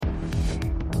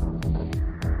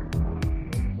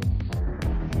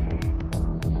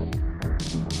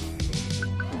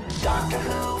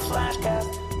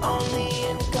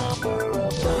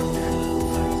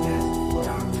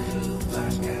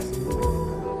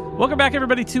Welcome back,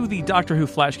 everybody, to the Doctor Who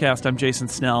Flashcast. I'm Jason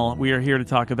Snell. We are here to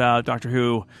talk about Doctor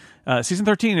Who Season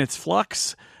 13. It's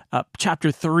Flux,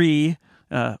 Chapter 3,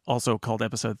 also called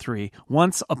Episode 3,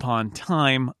 Once Upon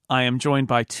Time. I am joined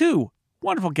by two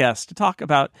wonderful guests to talk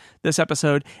about this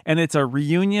episode, and it's a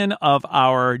reunion of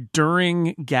our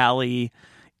During Galley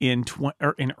in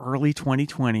early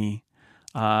 2020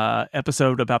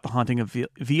 episode about the haunting of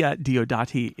Via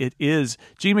Diodati. It is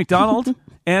Jean MacDonald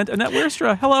and Annette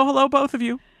Wierstra. Hello, both of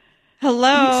you.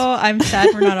 Hello. I'm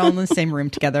sad we're not all in the same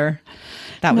room together.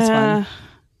 That was fun.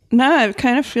 No, it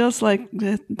kind of feels like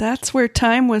that's where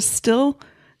time was still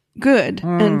good.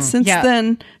 And since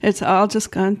then, it's all just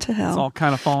gone to hell. It's all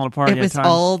kind of falling apart. It was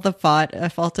all the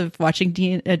fault of watching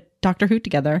Doctor Who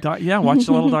together. Watched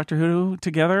a little Doctor Who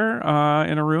together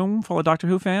in a room full of Doctor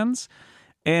Who fans.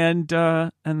 And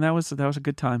that was a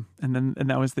good time. And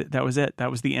that was it. That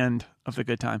was the end of the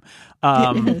good time.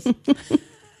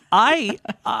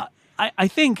 I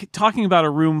think talking about a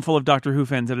room full of Doctor Who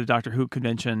fans at a Doctor Who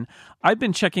convention, I've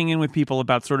been checking in with people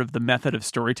about sort of the method of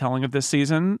storytelling of this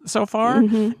season so far.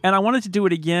 Mm-hmm. And I wanted to do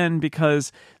it again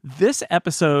because this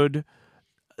episode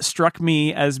struck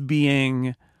me as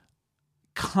being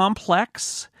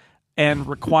complex and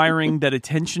requiring that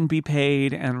attention be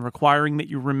paid and requiring that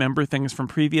you remember things from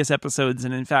previous episodes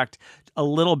and, in fact, a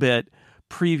little bit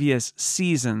previous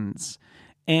seasons.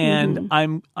 And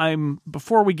I'm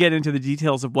before we get into the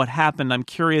details of what happened, I'm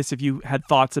curious if you had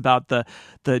thoughts about the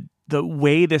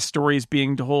way this story is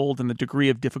being told and the degree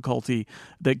of difficulty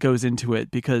that goes into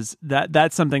it, because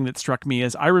that's something that struck me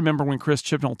as I remember when Chris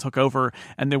Chibnall took over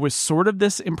and there was sort of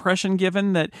this impression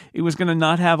given that it was going to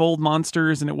not have old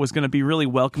monsters and it was going to be really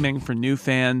welcoming for new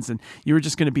fans and you were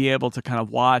just going to be able to kind of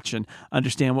watch and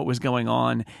understand what was going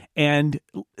on. And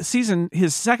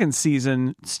his second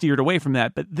season steered away from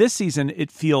that, but this season it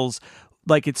feels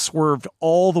like it swerved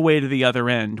all the way to the other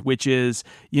end, which is,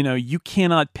 you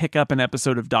cannot pick up an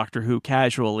episode of Doctor Who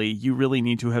casually. You really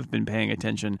need to have been paying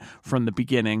attention from the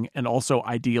beginning and also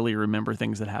ideally remember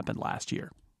things that happened last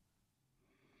year.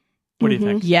 What do you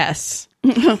think? Yes.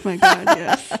 Oh my God,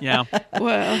 yes. Yeah.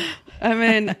 Well, I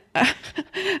mean,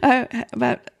 I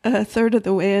about a third of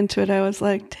the way into it, I was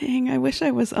like, dang, I wish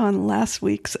I was on last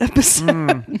week's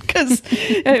episode. Because,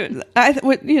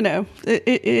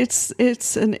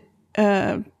 it's an...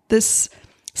 this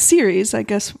series, I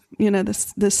guess,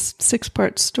 this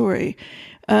 6-part story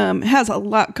has a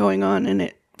lot going on in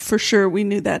it. For sure, we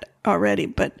knew that already.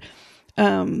 But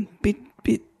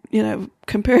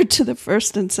compared to the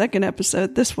first and second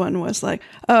episode, this one was like,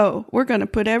 oh, we're going to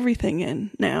put everything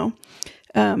in now,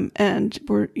 and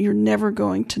you're never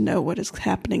going to know what is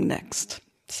happening next.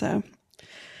 So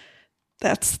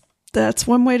that's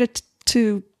one way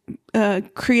to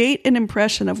create an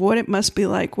impression of what it must be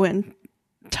like when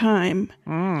time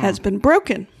has been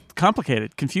broken.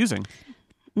 Complicated, confusing.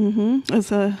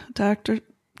 As a doctor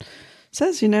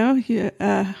says, you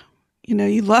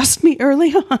lost me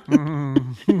early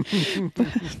on.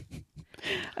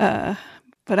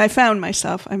 But I found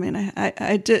myself. I mean,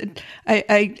 I did.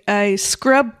 I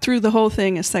scrubbed through the whole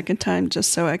thing a second time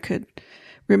just so I could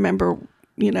remember,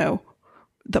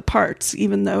 the parts,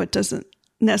 even though it doesn't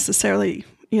necessarily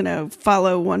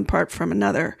follow one part from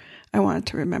another. I wanted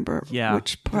to remember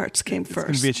which parts came first. It's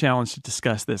going to be a challenge to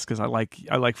discuss this because I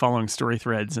like following story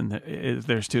threads, and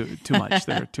there's too much.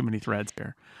 There are too many threads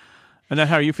there. And then,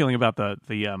 how are you feeling about the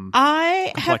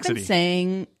I complexity? have been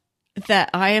saying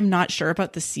that I am not sure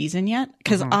about the season yet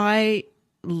because I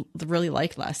really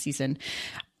liked last season,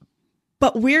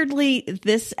 but weirdly,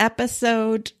 this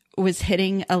episode was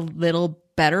hitting a little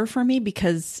better for me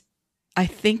because I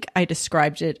think I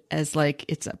described it as like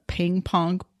it's a ping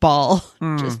pong ball,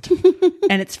 and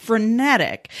it's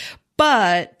frenetic,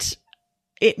 but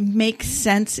it makes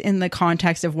sense in the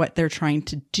context of what they're trying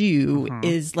to do.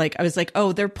 Is like, I was like,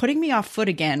 oh, they're putting me off foot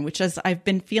again, which is I've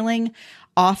been feeling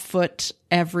off foot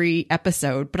every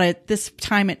episode, but at this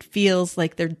time it feels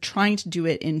like they're trying to do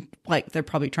it they're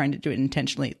probably trying to do it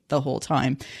intentionally the whole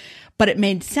time. But it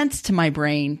made sense to my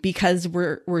brain because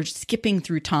we're skipping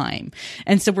through time.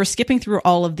 And so we're skipping through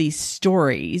all of these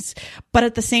stories. But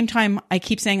at the same time, I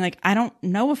keep saying, like, I don't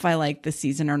know if I like this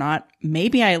season or not.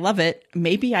 Maybe I love it.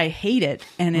 Maybe I hate it.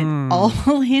 And it all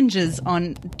hinges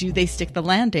on, do they stick the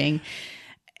landing?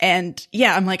 And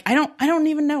yeah, I'm like, I don't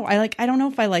even know. I don't know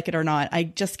if I like it or not. I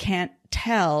just can't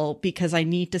tell because I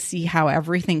need to see how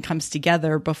everything comes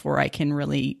together before I can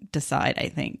really decide, I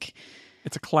think.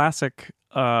 It's a classic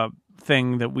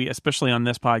thing that we, especially on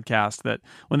this podcast, that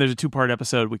when there's a 2-part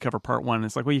episode, we cover part 1.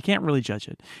 It's like, well, you can't really judge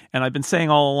it. And I've been saying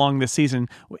all along this season,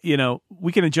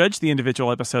 we can judge the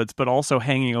individual episodes, but also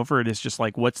hanging over it is just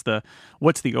like, what's the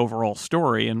overall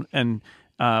story? And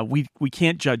we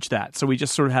can't judge that. So we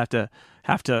just sort of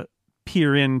have to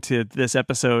peer into this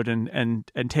episode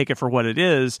and take it for what it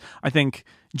is. I think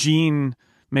Gene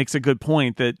makes a good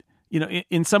point that,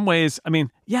 in some ways, I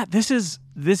mean, yeah, this is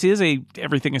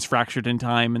everything is fractured in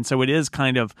time, and so it is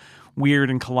kind of weird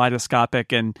and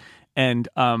kaleidoscopic, and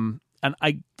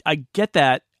I get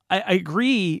that. I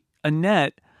agree,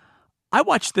 Annette. I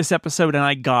watched this episode and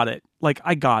I got it. Like,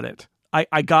 I got it.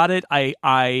 I got it.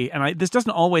 This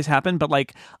doesn't always happen, but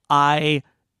like, I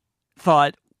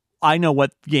thought, I know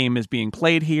what game is being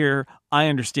played here. I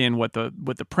understand what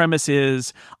the premise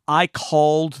is. I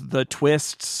called the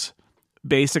twists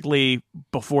basically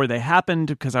before they happened,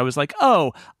 because I was like,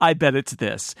 oh, I bet it's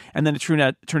this. And then it turned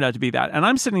out to be that. And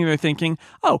I'm sitting there thinking,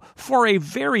 oh, for a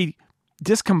very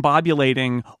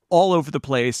discombobulating, all over the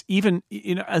place, even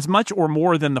as much or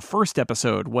more than the first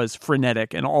episode was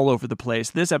frenetic and all over the place,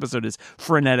 this episode is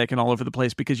frenetic and all over the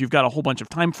place because you've got a whole bunch of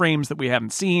time frames that we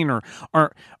haven't seen or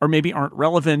maybe aren't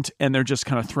relevant, and they're just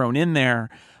kind of thrown in there.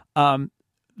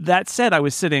 That said, I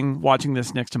was sitting watching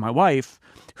this next to my wife,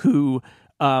 who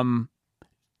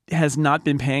has not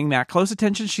been paying that close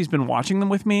attention. She's been watching them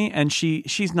with me, and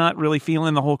she's not really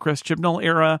feeling the whole Chris Chibnall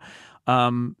era.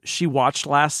 She watched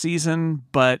last season,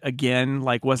 but again,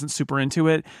 like, wasn't super into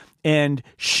it. And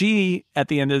she, at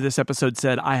the end of this episode,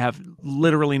 said, I have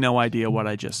literally no idea what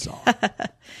I just saw.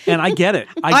 And I get it.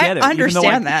 I get it.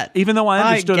 Understand that. Even though I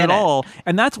understood it all.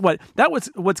 And that was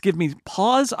what's given me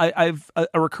pause. I've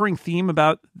a recurring theme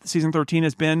about season 13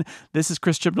 has been, this is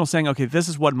Chris Chibnall saying, okay, this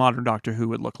is what modern Doctor Who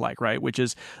would look like, right? Which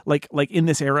is like in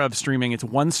this era of streaming, it's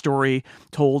one story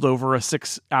told over a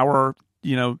 6-hour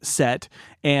set,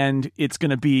 and it's going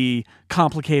to be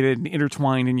complicated and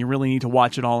intertwined, and you really need to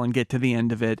watch it all and get to the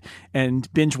end of it and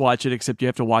binge watch it, except you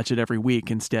have to watch it every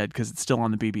week instead because it's still on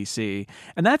the BBC.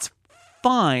 And that's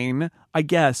fine, I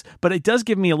guess, but it does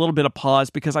give me a little bit of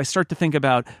pause because I start to think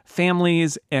about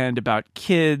families and about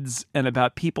kids and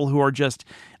about people who are just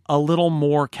a little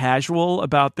more casual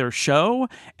about their show.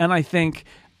 And I think,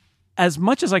 as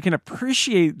much as I can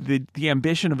appreciate the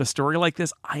ambition of a story like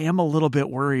this, I am a little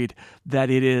bit worried that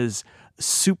it is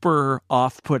super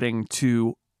off-putting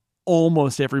to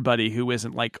almost everybody who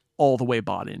isn't like all the way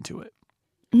bought into it.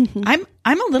 Mm-hmm.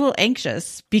 I'm a little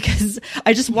anxious because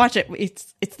I just watch it.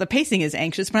 It's the pacing is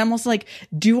anxious, but I'm also like,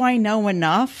 do I know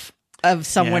enough of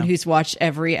someone who's watched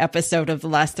every episode of the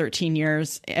last 13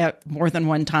 years more than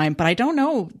one time, but I don't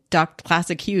know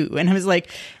Classic Who. And I was like,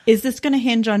 is this going to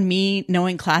hinge on me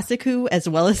knowing Classic Who as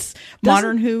well as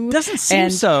Modern Who? Doesn't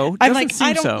seem so. I'm like,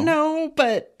 I don't know,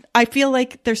 but I feel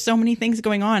like there's so many things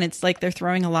going on. It's like they're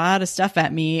throwing a lot of stuff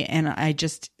at me, and I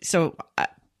just, so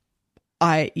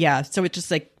it's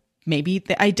just like, maybe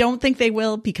I don't think they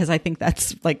will, because I think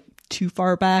that's like too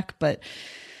far back, but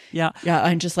yeah,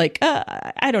 I'm just like,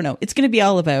 I don't know. It's going to be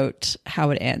all about how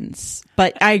it ends.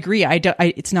 But I agree.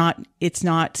 It's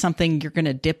not something you're going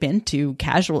to dip into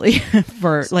casually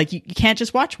for, like, you can't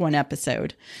just watch one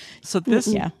episode. So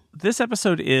this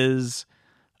episode is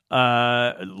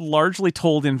largely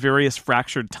told in various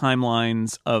fractured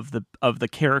timelines of the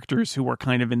characters who are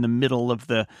kind of in the middle of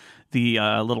the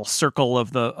little circle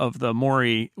of the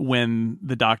Maury when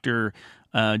the Doctor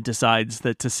decides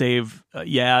that to save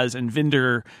Yaz and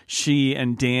Vinder, she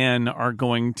and Dan are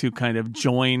going to kind of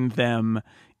join them,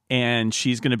 and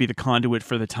she's going to be the conduit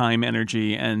for the time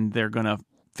energy, and they're going to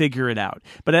figure it out.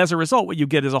 But as a result, what you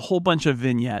get is a whole bunch of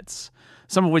vignettes,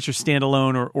 some of which are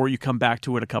standalone, or you come back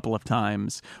to it a couple of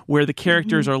times, where the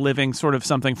characters are living sort of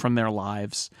something from their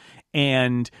lives.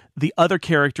 And the other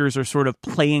characters are sort of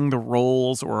playing the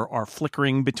roles, or are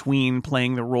flickering between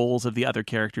playing the roles of the other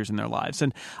characters in their lives.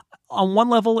 And on one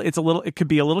level, it could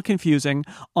be a little confusing.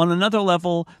 On another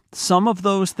level, some of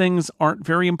those things aren't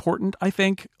very important, I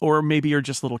think, or maybe are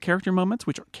just little character moments,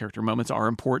 which character moments are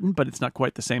important, but it's not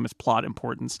quite the same as plot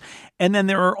importance. And then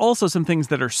there are also some things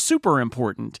that are super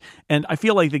important. And I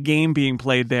feel like the game being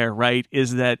played there, right,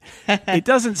 is that it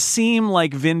doesn't seem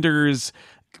like Vinder's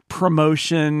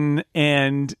promotion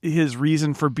and his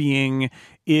reason for being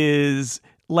is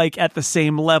like at the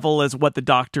same level as what the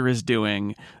Doctor is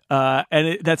doing.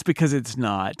 That's because it's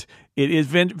not. It is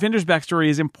Vinder's backstory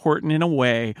is important in a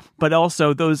way, but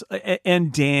also those,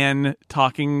 and Dan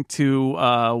talking to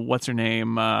what's her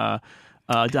name,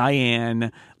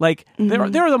 Diane. Like there are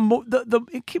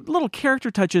the little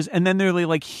character touches, and then there are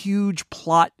like huge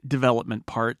plot development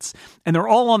parts, and they're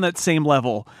all on that same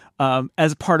level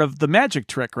as part of the magic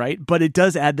trick, right? But it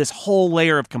does add this whole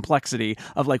layer of complexity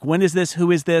of like, when is this?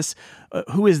 Who is this?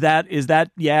 Who is that? Is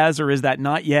that Yaz or is that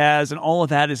not Yaz? And all of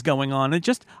that is going on.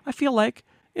 I feel like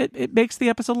it makes the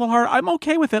episode a little harder. I'm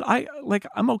okay with it.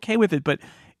 I'm okay with it, but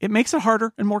it makes it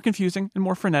harder and more confusing and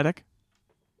more frenetic.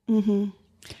 Mm-hmm.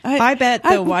 I bet,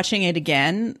 though, watching it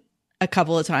again a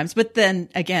couple of times, but then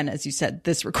again, as you said,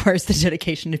 this requires the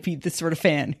dedication to be the sort of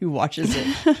fan who watches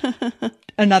it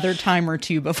another time or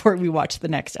two before we watch the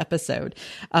next episode.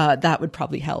 That would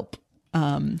probably help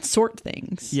sort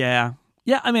things. Yeah.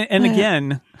 Yeah. I mean, and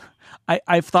again,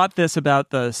 I've thought this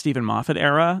about the Stephen Moffat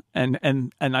era, and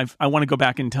I want to go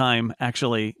back in time,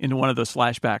 actually, into one of those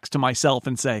flashbacks to myself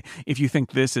and say, if you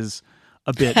think this is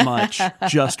a bit much,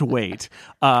 just wait,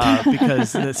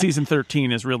 because season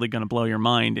 13 is really going to blow your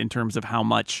mind in terms of how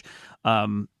much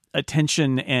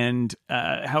attention and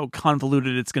how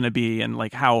convoluted it's going to be, and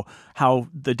like how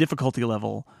the difficulty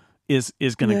level is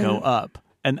going to go up,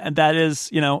 and that is,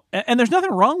 and there's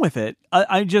nothing wrong with it.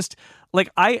 I just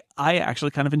I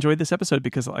actually kind of enjoyed this episode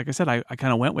because, like I said, I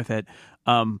kind of went with it,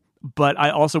 but I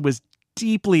also was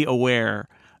deeply aware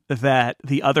that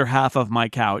the other half of my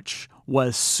couch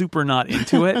was super not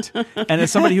into it. And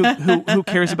as somebody who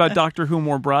cares about Doctor Who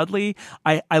more broadly,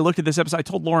 I looked at this episode. I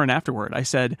told Lauren afterward, I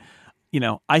said,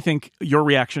 I think your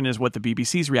reaction is what the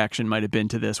BBC's reaction might have been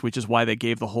to this, which is why they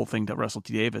gave the whole thing to Russell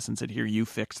T Davies and said, here, you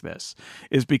fix this,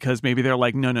 is because maybe they're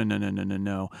like,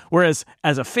 no. Whereas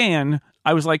as a fan,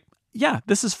 I was like, yeah,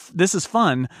 this is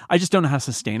fun. I just don't know how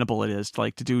sustainable it is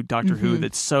to do Doctor Who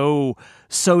that's so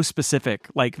specific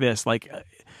like this,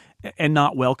 and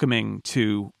not welcoming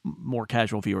to more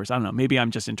casual viewers. I don't know. Maybe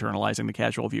I'm just internalizing the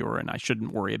casual viewer and I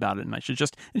shouldn't worry about it and I should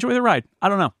just enjoy the ride. I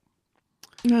don't know.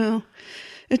 No,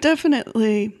 it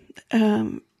definitely,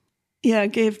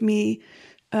 gave me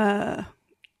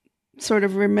sort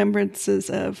of remembrances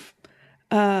of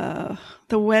the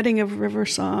wedding of River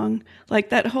Song, like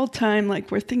that whole time,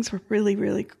 like where things were really,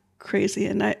 really crazy.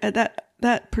 And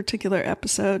that particular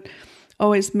episode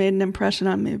always made an impression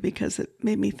on me because it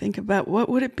made me think about what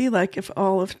would it be like if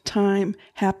all of time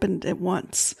happened at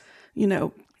once.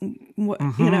 I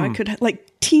could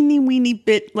teeny weeny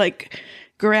bit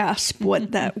grasp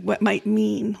what might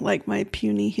mean, like my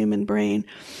puny human brain.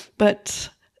 But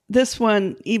this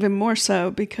one even more so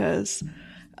because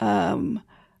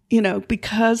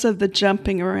because of the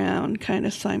jumping around kind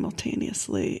of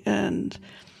simultaneously, and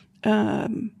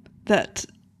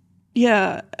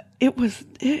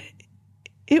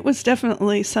it was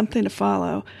definitely something to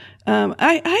follow.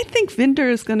 I think Vinder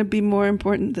is going to be more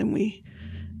important than we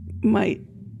might,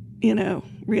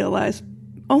 realize,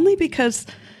 only because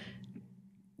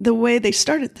the way they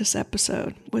started this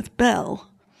episode with Belle,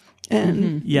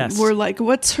 and we're like,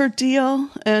 what's her deal?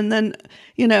 And then,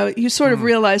 you sort of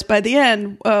realize by the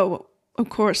end, oh, of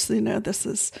course, this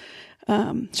is,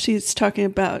 she's talking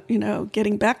about,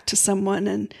 getting back to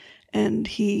someone, and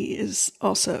he is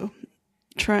also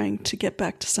trying to get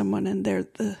back to someone, and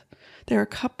they're a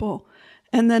couple,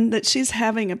 and then that she's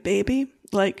having a baby,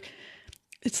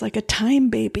 it's like a time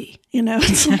baby,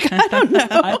 it's like, I don't know,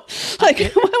 what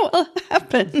will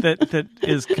happen that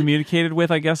is communicated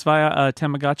with, I guess, via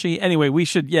Tamagotchi. Anyway, we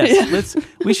should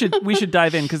we should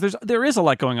dive in, because there is a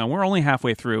lot going on. We're only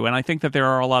halfway through, and I think that there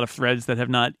are a lot of threads that have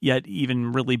not yet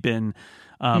even really been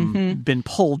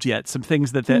pulled yet. Some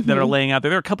things that are laying out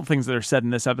there. There are a couple things that are said in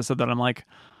this episode that I'm like,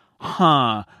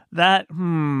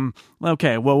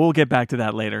 okay, well, we'll get back to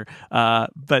that later.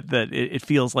 But that it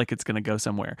feels like it's going to go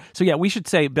somewhere. So yeah, we should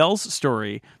say Belle's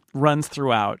story runs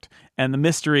throughout, and the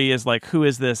mystery is like, who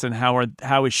is this, and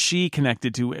how is she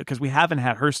connected to, because we haven't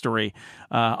had her story,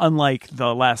 unlike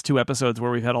the last two episodes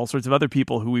where we've had all sorts of other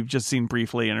people who we've just seen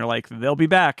briefly and are like, they'll be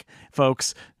back,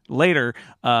 folks, later.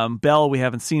 Belle we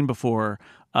haven't seen before.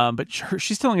 But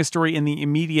she's telling a story in the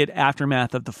immediate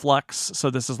aftermath of the Flux. So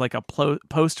this is like a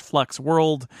post-Flux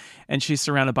world, and she's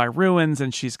surrounded by ruins,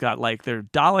 and she's got there are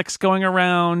Daleks going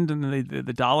around, and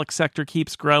the Dalek sector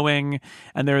keeps growing,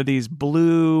 and there are these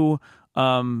blue,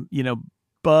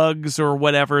 bugs or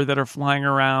whatever that are flying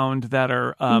around that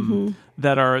are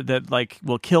that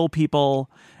will kill people.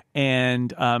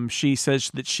 And she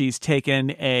says that she's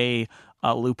taken a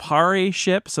Lupari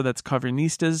ship, so that's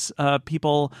Carvinista's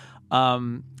people.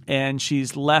 And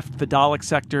she's left the Dalek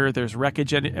sector. There's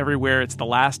wreckage everywhere. It's the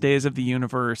last days of the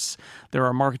universe. There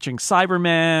are marching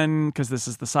Cybermen, because this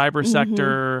is the cyber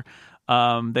sector.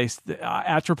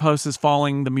 Atropos is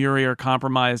falling, the Muri are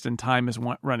compromised, and time is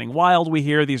running wild. We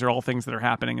hear these are all things that are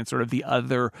happening in sort of the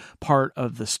other part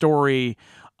of the story.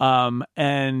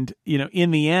 And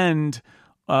in the end,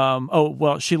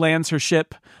 she lands her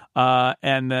ship,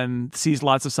 and then sees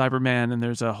lots of Cybermen, and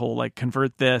there's a whole like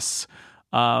convert this.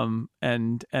 And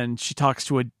she talks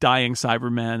to a dying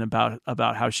Cyberman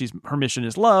about how her mission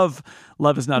is love.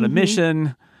 Love is not a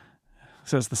mission.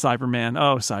 Says the Cyberman.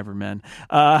 Oh, Cybermen.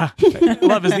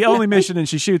 Love is the only mission, and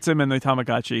she shoots him in the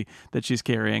Tamagotchi that she's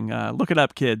carrying. Look it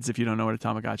up, kids, if you don't know what a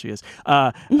Tamagotchi is.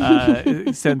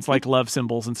 It sends like love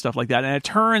symbols and stuff like that. And it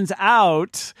turns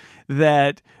out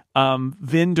that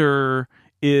Vinder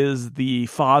is the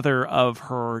father of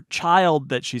her child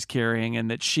that she's carrying, and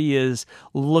that she is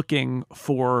looking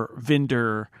for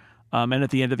Vinder. And at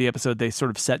the end of the episode, they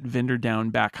sort of set Vinder down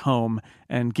back home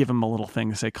and give him a little thing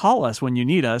to say, "Call us when you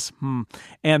need us."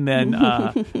 And then,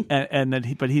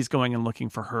 but he's going and looking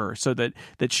for her, so that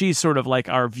she's sort of like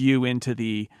our view into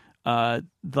the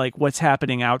like what's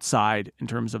happening outside in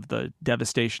terms of the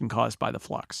devastation caused by the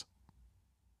flux.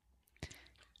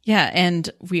 Yeah, and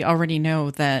we already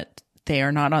know that they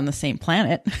are not on the same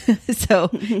planet, so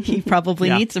he probably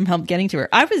needs some help getting to her.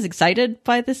 I was excited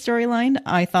by this storyline.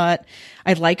 I thought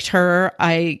I liked her.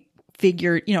 I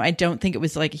figured, I don't think it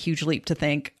was like a huge leap to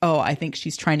think, oh, I think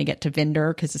she's trying to get to Vinder,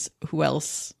 because who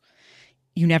else?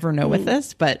 You never know with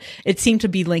this, but it seemed to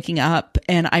be linking up,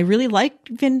 and I really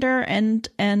liked Vinder,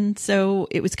 and so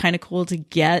it was kind of cool to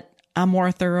get a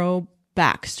more thorough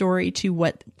backstory to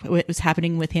what was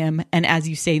happening with him. And as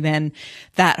you say, then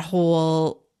that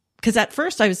whole, because at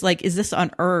first I was like, is this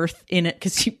on Earth in it?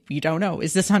 Because you don't know.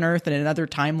 Is this on Earth in another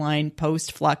timeline,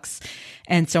 post-flux,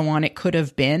 and so on? It could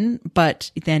have been. But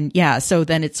then, so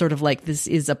then it's sort of like this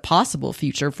is a possible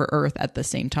future for Earth at the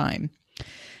same time.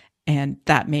 And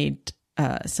that made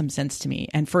some sense to me.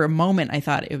 And for a moment, I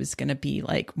thought it was going to be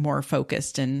like more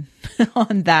focused and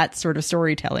on that sort of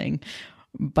storytelling.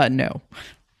 But no.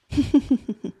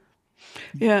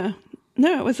 Yeah.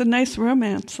 No, it was a nice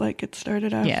romance. Like it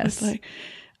started out with like...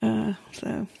 And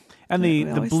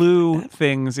the blue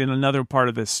things in another part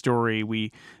of this story,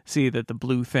 we see that the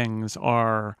blue things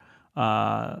are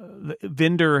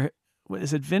Vinder.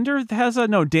 Is it Vinder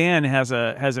Dan has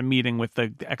a meeting with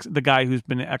the guy who's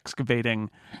been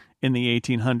excavating in the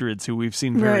 1800s, who we've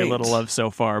seen very little of so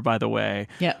far, by the way.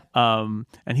 Yeah. And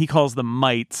he calls them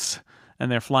mites,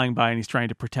 and they're flying by, and he's trying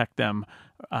to protect them.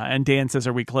 And Dan says,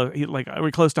 "Are we close? Are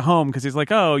we close to home?" Because he's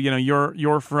like, "Oh,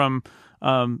 you're from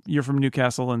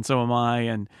Newcastle, and so am I."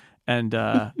 And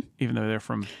even though they're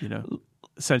from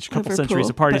such a couple centuries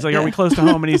apart, he's like, "Are we close to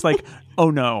home?" And he's like, "Oh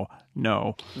no,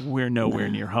 we're nowhere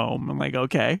near home." I'm like,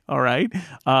 "Okay, all right."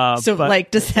 Does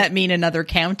that mean another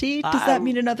county? Does that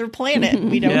mean another planet?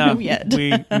 We don't know yet.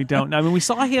 we don't know. I mean, we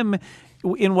saw him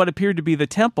in what appeared to be the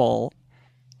temple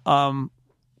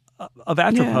of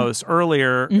Atropos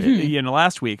earlier,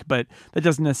 last week, but that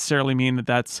doesn't necessarily mean that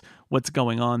that's what's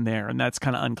going on there, and that's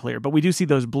kind of unclear. But we do see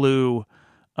those blue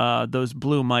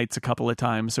mites a couple of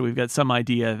times, so we've got some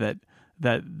idea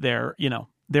that they're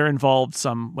involved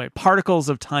some way. Particles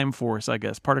of time force, I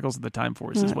guess. Particles of the time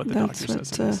force is what the doctor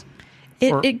says it is.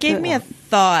 It gave me a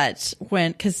thought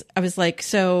because I was like,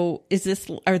 so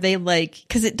are they like,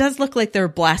 because it does look like they're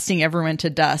blasting everyone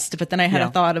to dust, but then I had a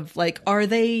thought of like, are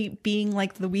they being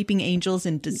like the weeping angels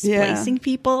and displacing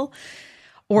people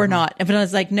or not? But I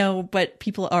was like, no, but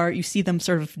people are, you see them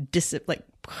sort of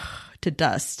to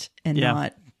dust and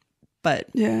not, but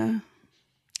who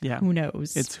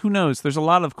knows? Who knows? There's a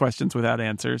lot of questions without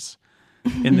answers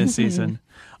in this season.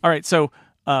 All right. So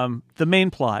the main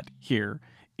plot here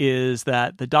is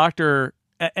that the doctor,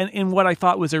 and what I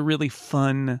thought was a really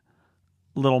fun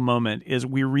little moment, is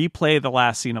we replay the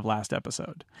last scene of last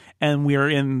episode, and we are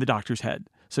in the doctor's head.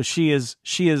 So she is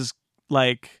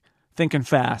like thinking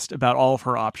fast about all of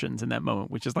her options in that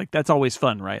moment, which is like, that's always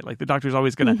fun, right? Like the doctor's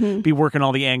always going to be working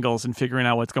all the angles and figuring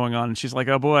out what's going on. And she's like,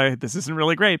 oh boy, this isn't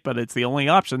really great, but it's the only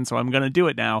option. So I'm going to do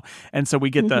it now. And so we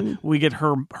get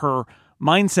her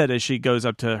mindset as she goes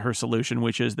up to her solution,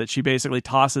 which is that she basically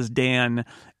tosses Dan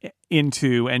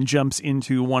into and jumps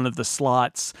into one of the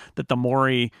slots that the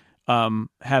Mori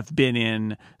have been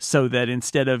in, so that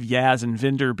instead of Yaz and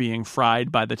Vinder being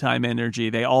fried by the time energy,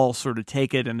 they all sort of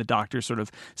take it, and the doctor sort of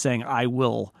saying, I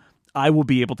will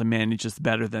be able to manage this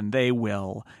better than they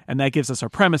will. And that gives us our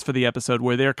premise for the episode,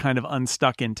 where they're kind of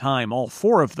unstuck in time, all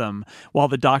four of them, while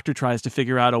the doctor tries to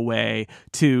figure out a way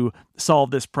to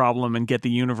solve this problem and get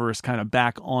the universe kind of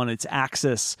back on its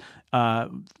axis,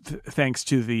 thanks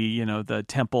to the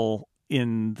temple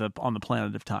on the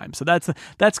planet of time. So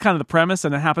that's kind of the premise,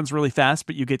 and it happens really fast,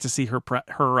 but you get to see her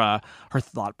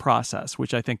thought process,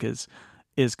 which I think is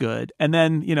good. And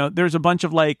then, there's a bunch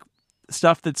of like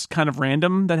stuff that's kind of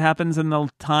random that happens in the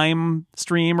time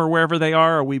stream or wherever they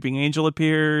are. A weeping angel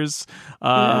appears.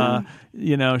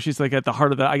 She's like at the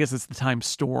heart of I guess it's the time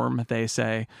storm, they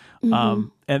say.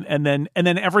 And then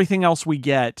everything else we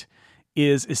get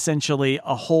is essentially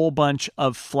a whole bunch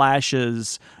of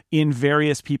flashes in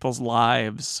various people's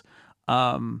lives,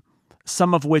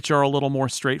 some of which are a little more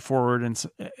straightforward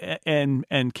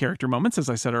and character moments, as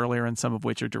I said earlier, and some of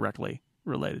which are directly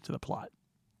related to the plot.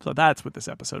 So that's what this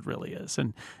episode really is.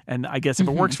 And I guess if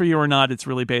it works for you or not, it's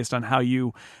really based on how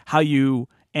you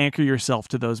anchor yourself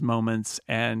to those moments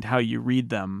and how you read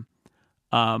them.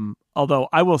 Although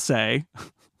I will say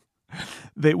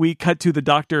that we cut to the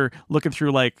doctor looking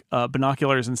through like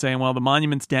binoculars and saying, well, the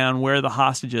monument's down, where are the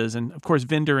hostages? And of course,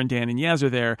 Vinder and Dan and Yaz are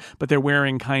there, but they're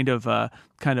wearing kind of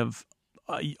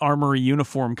armory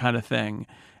uniform kind of thing.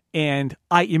 And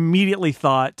I immediately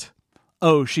thought,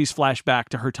 oh, she's flashed back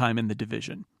to her time in the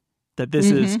division. That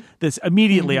this is this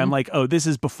immediately. I'm like, oh, this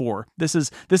is before. This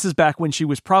is back when she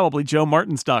was probably Joe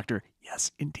Martin's doctor.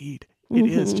 Yes, indeed. It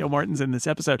is. Joe Martin's in this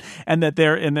episode. And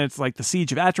it's like the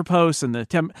siege of Atropos and the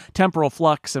temporal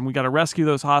flux, and we got to rescue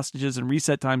those hostages and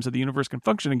reset times so the universe can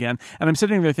function again. And I'm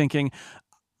sitting there thinking,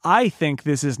 I think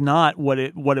this is not what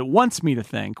it wants me to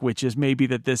think, which is maybe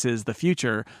that this is the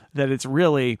future, that it's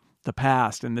really the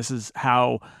past, and this is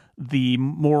how the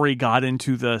Mori got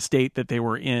into the state that they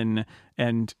were in,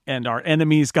 and our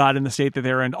enemies got in the state that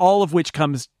they're in, all of which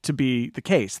comes to be the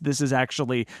case. This is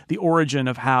actually the origin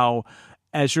of how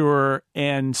Azure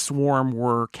and Swarm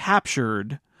were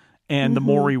captured and the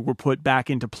Mori were put back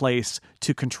into place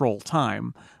to control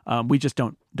time. We just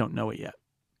don't know it yet.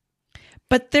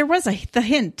 But there was the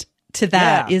hint to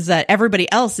that is that everybody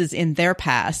else is in their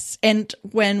past. And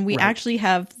when we actually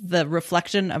have the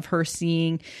reflection of her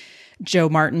seeing Joe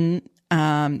Martin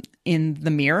in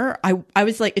the mirror, I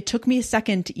was like, it took me a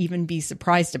second to even be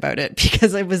surprised about it,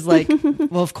 because I was like,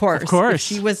 well, of course. If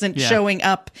she wasn't showing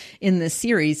up in this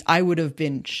series, I would have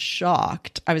been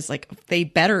shocked. I was like,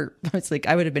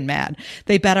 I would have been mad.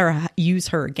 They better use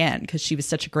her again, because she was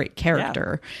such a great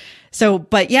character. Yeah. So,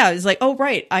 but yeah, I was like, oh,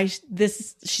 right.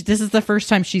 This is the first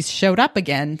time she's showed up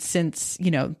again since,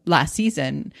 last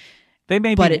season.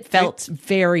 It felt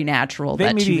very natural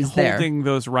that she was there. Holding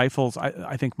those rifles,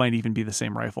 I think might even be the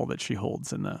same rifle that she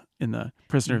holds in the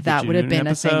Prisoner of the That would have been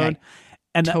episode. A thing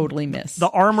I totally missed. The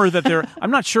armor that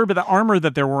I'm not sure, but the armor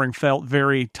that they're wearing felt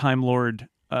very Time Lord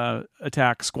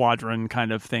attack squadron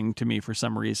kind of thing to me for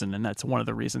some reason, and that's one of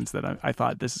the reasons that I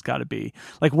thought this has got to be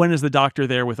like, when is the doctor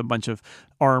there with a bunch of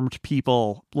armed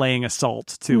people laying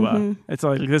assault to it's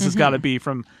like this has got to be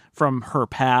from her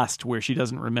past, where she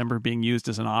doesn't remember being used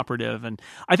as an operative. And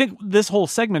I think this whole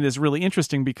segment is really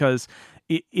interesting because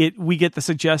we get the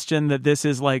suggestion that this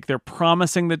is like they're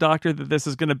promising the doctor that this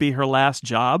is going to be her last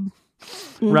job.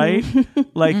 Right?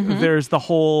 Like there's the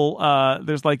whole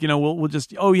there's like, we'll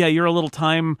just, oh yeah, you're a little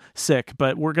time sick,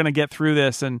 but we're going to get through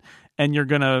this, and you're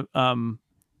going to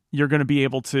be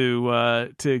able to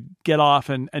get off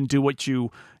and do what you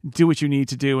need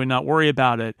to do and not worry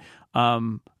about it.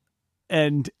 And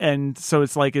so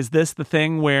it's like, is this the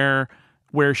thing where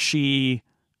she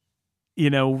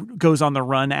goes on the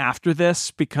run after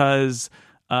this because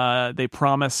they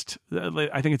promised,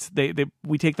 I think it's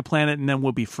we take the planet and then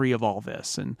we'll be free of all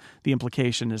this, and the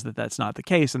implication is that that's not the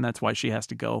case, and that's why she has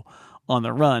to go on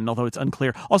the run, although it's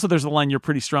unclear. Also, there's the line, "You're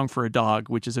pretty strong for a dog,"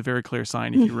 which is a very clear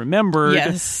sign, if you remember.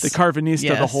 Yes. The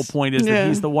Carvanista, the whole point is that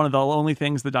he's one of the only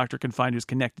things the doctor can find who's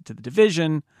connected to the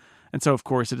division. And so, of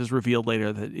course, it is revealed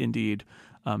later that indeed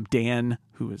Dan,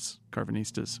 who is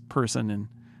Carvanista's person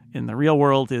in the real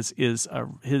world, he's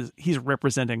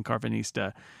representing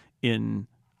Carvanista in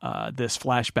this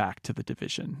flashback to the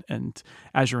division. And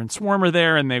Azure and Swarm are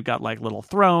there, and they've got like little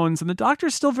thrones, and the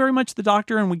doctor's still very much the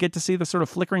doctor, and we get to see the sort of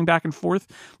flickering back and forth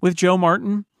with Joe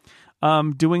Martin,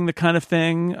 doing the kind of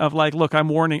thing of like, look, I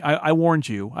warned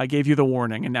you, I gave you the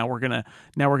warning, and now we're gonna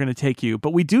take you.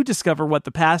 But we do discover what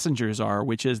the passengers are,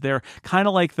 which is they're kind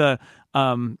of like the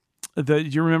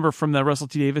you remember from the Russell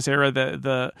T Davies era,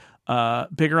 the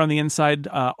bigger on the inside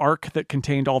ark that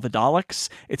contained all the Daleks.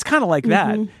 It's kind of like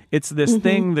that. It's this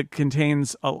thing that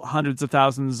contains hundreds of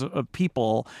thousands of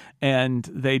people, and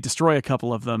they destroy a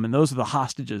couple of them, and those are the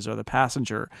hostages or the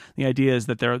passenger. The idea is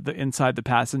that inside the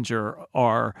passenger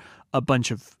are a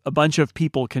bunch of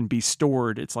people can be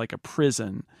stored. It's like a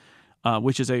prison.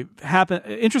 which is a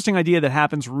interesting idea that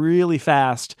happens really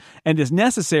fast and is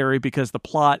necessary because the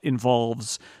plot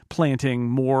involves planting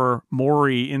more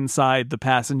Maury inside the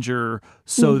passenger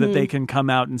so that they can come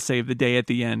out and save the day at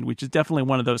the end, which is definitely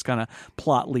one of those kind of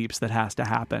plot leaps that has to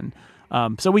happen.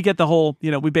 So we get the whole,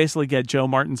 we basically get Joe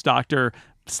Martin's doctor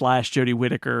 / Jodie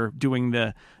Whittaker doing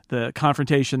the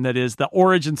confrontation that is the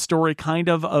origin story kind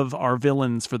of our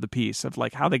villains for the piece, of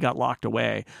like how they got locked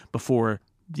away before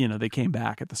they came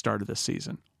back at the start of this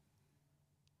season.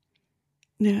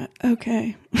 Yeah.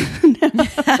 Okay.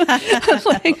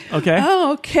 Like, okay.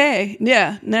 Oh, okay.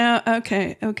 Yeah. Now.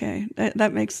 Okay. Okay.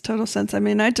 That makes total sense. I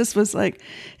mean, I just was like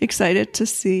excited to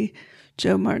see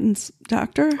Joe Martin's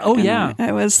doctor. Oh, yeah.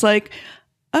 I was like,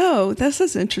 oh, this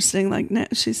is interesting. Like now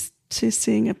she's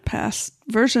seeing a past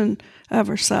version of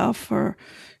herself, or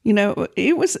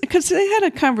it was because they had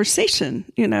a conversation,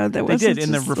 that was. They did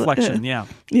in the reflection.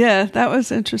 Yeah, that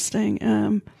was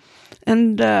interesting.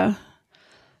 And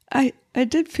I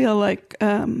did feel like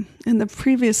in the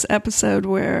previous episode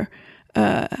where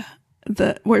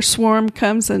Swarm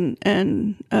comes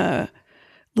and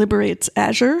liberates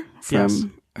Azure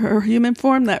from her human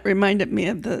form, that reminded me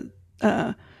of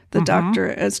the doctor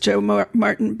as Joe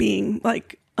Martin being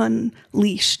like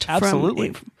unleashed.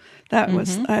 Absolutely. That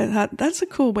was, I thought, that's a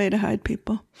cool way to hide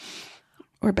people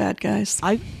or bad guys.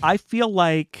 I feel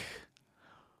like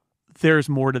there's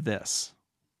more to this.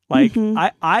 Like,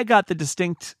 I got the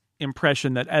distinct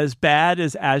impression that as bad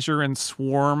as Azure and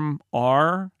Swarm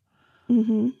are,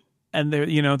 and they're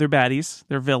baddies,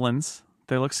 they're villains,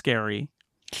 they look scary.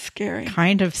 Scary.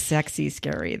 Kind of sexy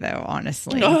scary, though,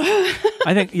 honestly.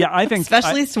 I think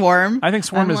especially Swarm. I think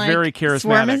Swarm is very charismatic.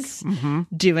 Swarm is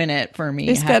doing it for me.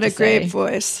 He's got a great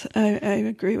voice. I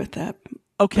agree with that.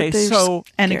 Okay, so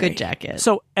and a good jacket.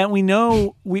 So, and we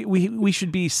know we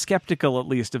should be skeptical at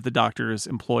least of the Doctor's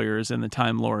employers and the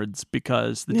Time Lords,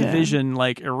 because the division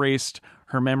erased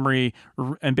her memory,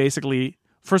 and basically,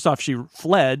 first off, she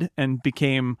fled and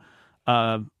became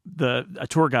a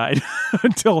tour guide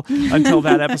until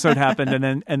that episode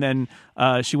happened, and then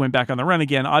she went back on the run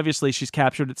again. Obviously, she's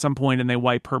captured at some point, and they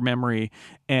wipe her memory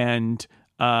and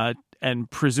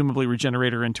presumably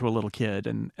regenerate her into a little kid,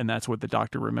 and that's what the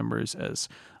Doctor remembers as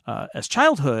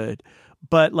childhood.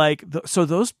 But like, so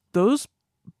those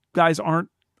guys aren't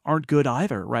good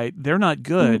either, right? They're not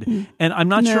good, and I'm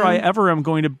not sure I ever am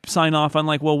going to sign off on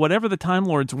like, well, whatever the Time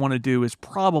Lords want to do is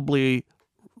probably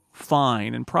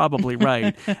fine and probably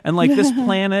right. And like this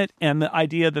planet and the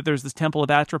idea that there's this temple of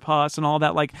Atropos and all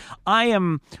that, like I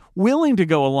am willing to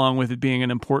go along with it being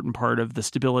an important part of the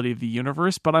stability of the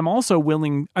universe, but I'm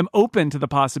open to the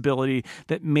possibility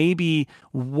that maybe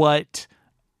what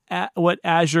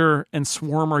Azure and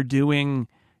Swarm are doing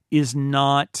is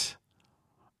not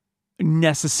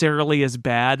necessarily as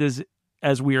bad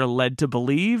as we are led to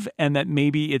believe, and that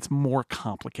maybe it's more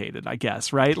complicated, I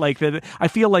guess, right? Like that, I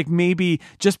feel like maybe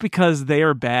just because they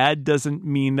are bad doesn't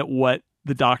mean that what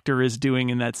the Doctor is doing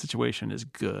in that situation is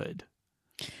good.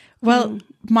 Well,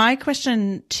 my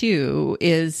question too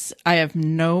is, I have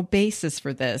no basis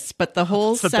for this, but the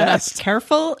whole setup,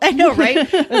 careful, I know,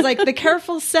 right? It was like the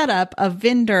careful setup of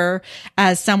Vinder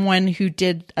as someone who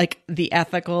did like the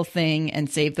ethical thing and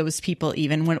saved those people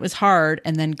even when it was hard,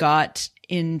 and then got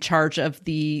in charge of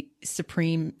the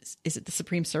Supreme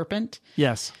Serpent?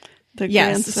 Yes.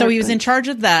 Yes. So he was in charge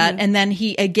of that. Yeah. And then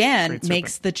he again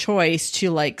makes the choice to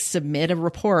like submit a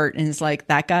report and is like,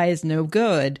 that guy is no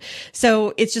good.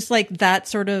 So it's just like that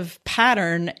sort of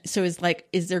pattern. So it's like,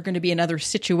 is there going to be another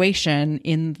situation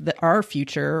in our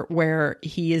future where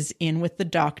he is in with the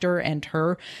Doctor and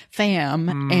her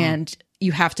fam, and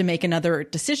you have to make another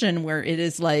decision where it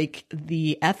is like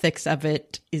the ethics of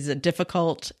it is a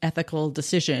difficult ethical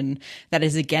decision that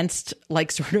is against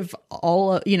like sort of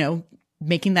all,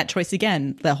 making that choice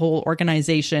again. The whole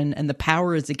organization and the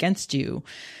power is against you,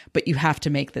 but you have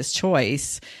to make this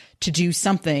choice to do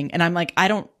something. And I'm like, I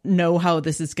don't know how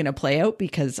this is going to play out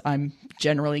because I'm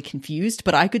generally confused,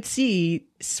 but I could see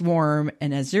Swarm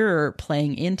and Azure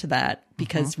playing into that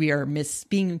because we are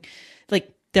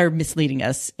they're misleading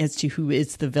us as to who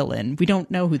is the villain. We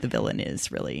don't know who the villain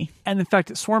is, really. And in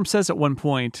fact, Swarm says at one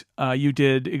point, you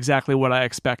did exactly what I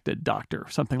expected, Doctor,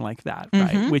 something like that,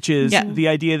 right? Which is the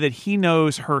idea that he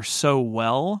knows her so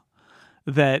well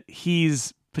that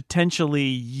he's potentially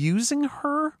using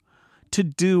her to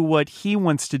do what he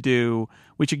wants to do,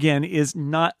 which again is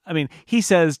not, I mean, he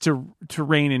says to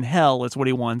reign in hell is what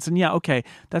he wants. And yeah, okay,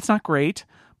 that's not great.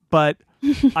 But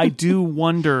I do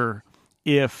wonder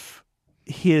if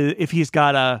he's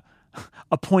got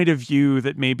a point of view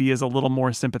that maybe is a little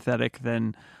more sympathetic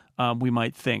than we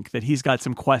might think, that he's got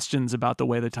some questions about the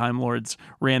way the Time Lords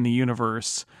ran the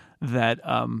universe that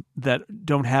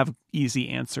don't have easy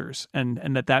answers, and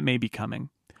that may be coming.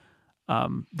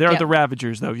 There are the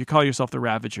Ravagers, though. If you call yourself the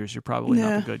Ravagers, you're probably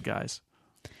not the good guys.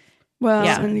 Well,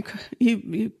 and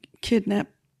you kidnap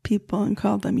people and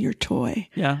call them your toy.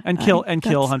 Yeah, and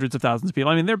kill hundreds of thousands of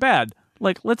people. I mean, they're bad.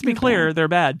 Like, let's be clear, they're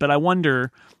bad. But I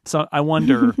wonder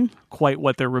quite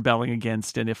what they're rebelling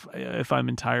against, and if I'm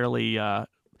entirely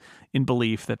in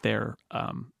belief that they're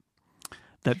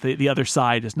that the other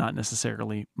side is not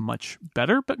necessarily much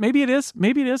better. But maybe it is.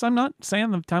 Maybe it is. I'm not saying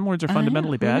the Time Lords are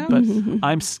fundamentally bad, but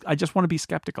I just want to be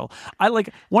skeptical. I like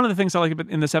one of the things I like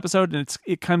in this episode, and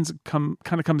it kind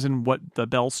of comes in what the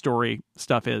Bell story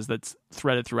stuff is that's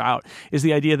threaded throughout, is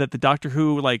the idea that the Doctor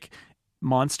Who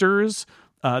monsters,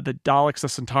 the Daleks, the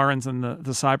Centaurans, and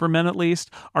the Cybermen, at least,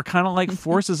 are kind of like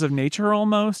forces of nature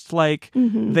almost. Like,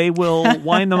 they will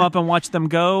wind them up and watch them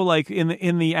go. Like,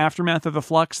 in the aftermath of the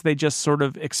Flux, they just sort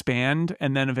of expand,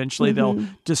 and then eventually they'll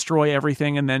destroy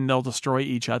everything, and then they'll destroy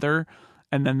each other,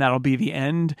 and then that'll be the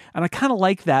end. And I kind of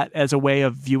like that as a way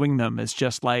of viewing them, as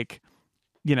just like,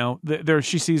 there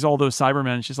she sees all those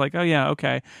Cybermen, and she's like, oh yeah,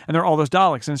 okay. And there are all those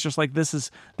Daleks, and it's just like, this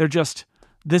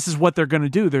is what they're going to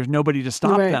do. There's nobody to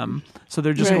stop them. So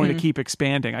they're just going to keep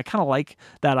expanding. I kind of like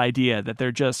that idea that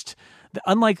they're just,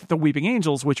 unlike the Weeping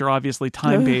Angels, which are obviously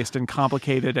time-based and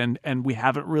complicated, and we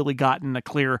haven't really gotten a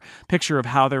clear picture of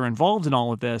how they're involved in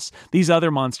all of this, these other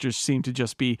monsters seem to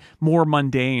just be more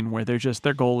mundane, where their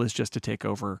goal is just to take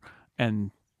over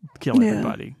and kill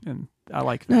everybody. And I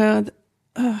like that.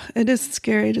 It is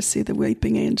scary to see the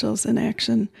Weeping Angels in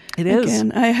action. It is.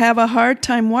 Again, I have a hard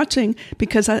time watching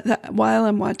because while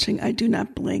I'm watching, I do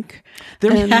not blink.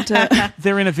 They're in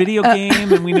a video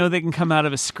game, and we know they can come out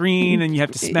of a screen, and you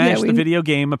have to smash the video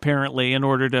game, apparently, in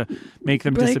order to make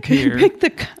them disappear.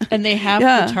 And they have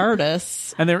the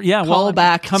TARDIS. And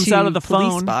back comes to out of the police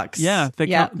phone box. Yeah,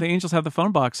 the Angels have the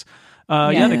phone box.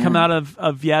 They come out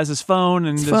of Yaz's phone,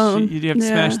 and you have to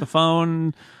smash the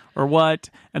phone. Or what?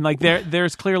 And like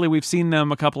there's clearly, we've seen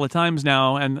them a couple of times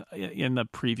now, and in the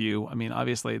preview, I mean,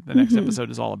 obviously the next episode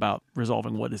is all about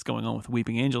resolving what is going on with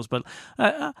Weeping Angels. But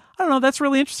I don't know. That's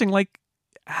really interesting. Like,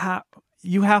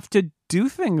 you have to do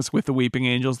things with the Weeping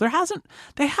Angels. They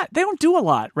don't do a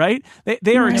lot, right?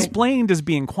 They are explained as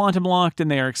being quantum locked,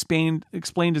 and they are explained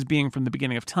as being from the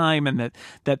beginning of time, and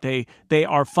that they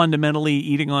are fundamentally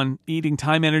eating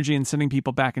time energy and sending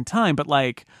people back in time. But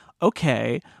like,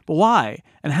 okay, but why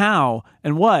and how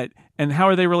and what and how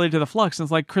are they related to the Flux? And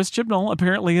it's like, Chris Chibnall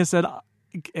apparently has said,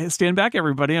 stand back,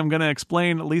 everybody. I'm going to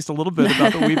explain at least a little bit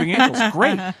about the Weeping Angels.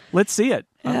 Great. Let's see it.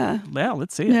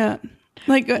 Let's see it. Yeah.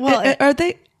 Like, are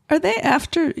they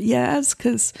after Yaz?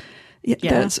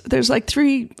 Because there's like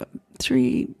three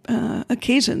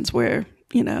occasions where,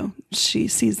 she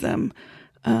sees them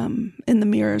in the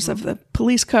mirrors of the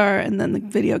police car, and then the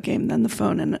video game, then the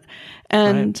phone.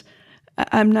 And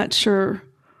I'm not sure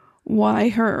why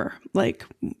her, like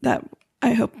that.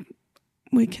 I hope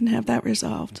we can have that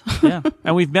resolved. Yeah.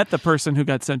 And we've met the person who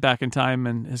got sent back in time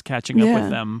and is catching up with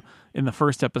them in the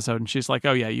first episode. And she's like,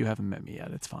 oh yeah, you haven't met me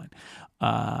yet. It's fine.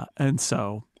 And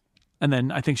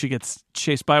then I think she gets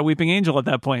chased by a Weeping Angel at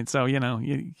that point. So,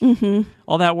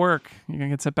 all that work, you're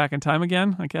going to get sent back in time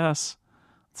again, I guess.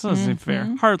 It doesn't seem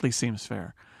fair. Hardly seems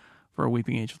fair for a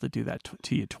Weeping Angel to do that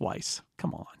to you twice.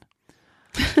 Come on.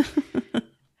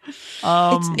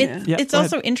 It's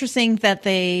also interesting that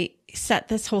they set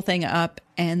this whole thing up,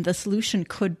 and the solution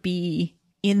could be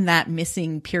in that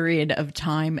missing period of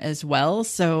time as well.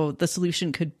 So the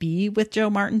solution could be with Jo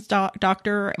Martin's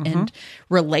doctor and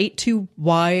relate to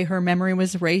why her memory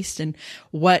was erased and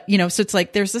what, so it's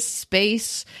like there's a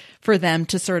space for them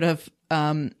to sort of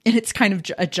and it's kind of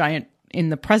a giant in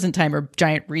the present time or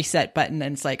giant reset button,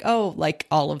 and it's like, oh, like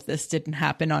all of this didn't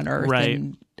happen on Earth, right?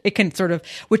 And it can sort of,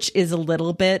 which is a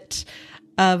little bit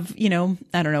of, I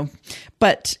don't know,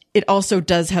 but it also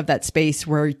does have that space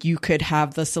where you could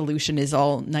have the solution is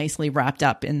all nicely wrapped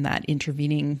up in that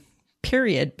intervening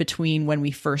period between when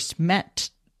we first met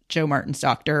Jo Martin's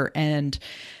doctor and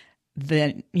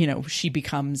then, she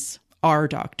becomes our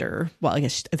doctor. Well, I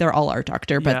guess they're all our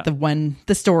doctor, but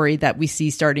the story that we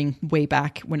see starting way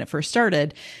back when it first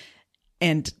started,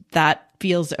 and that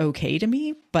feels okay to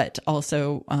me, but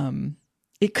also,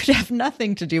 it could have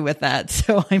nothing to do with that.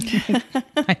 So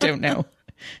I don't know.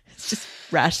 It's just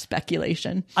rash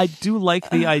speculation. I do like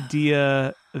the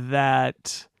idea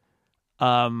that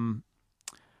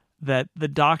that the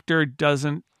doctor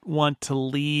doesn't want to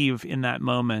leave in that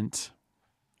moment.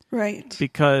 Right.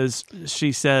 Because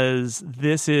she says,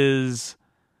 this is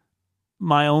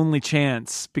my only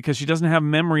chance because she doesn't have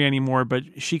memory anymore, but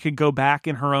she could go back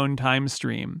in her own time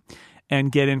stream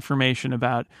and get information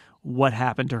about what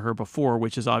happened to her before,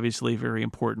 which is obviously very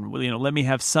important. Let me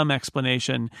have some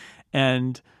explanation.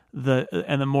 And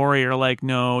the Mori are like,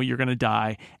 no, you're going to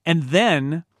die. And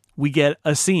then we get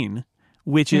a scene,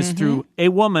 which is through a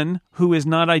woman who is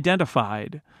not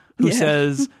identified, who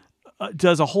says,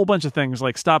 does a whole bunch of things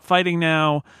like, stop fighting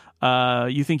now.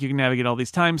 You think you can navigate all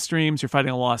these time streams. You're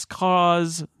fighting a lost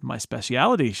cause. My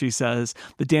speciality, she says.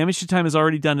 The damage to time is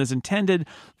already done as intended.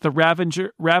 The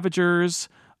Ravagers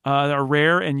are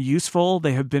rare and useful.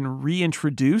 They have been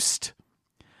reintroduced.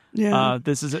 Yeah.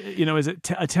 This is, is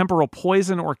it a temporal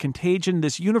poison or contagion?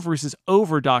 This universe is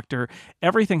over, Doctor.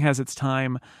 Everything has its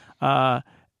time.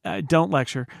 Don't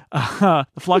lecture. The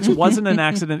flux wasn't an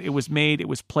accident. It was made. It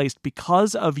was placed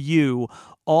because of you.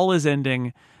 All is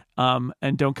ending.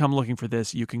 And don't come looking for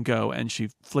this. You can go. And she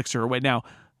flicks her away. Now,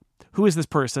 who is this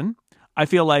person? I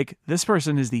feel like this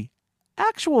person is the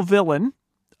actual villain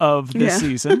of this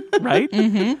season, right?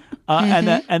 And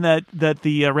that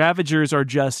the Ravagers are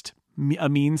just a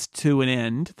means to an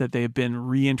end, that they have been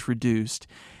reintroduced.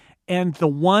 And the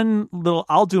one little,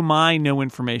 I'll do my no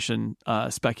information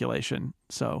speculation.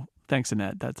 So thanks,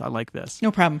 Annette. I like this.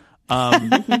 No problem.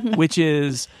 Which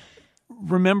is,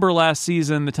 remember last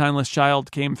season, the Timeless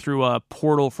Child came through a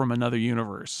portal from another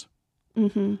universe.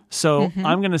 So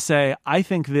I'm going to say, I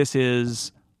think this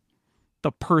is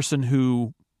the person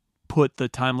who put the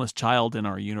Timeless Child in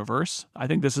our universe. I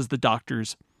think this is the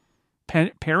Doctor's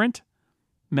parent,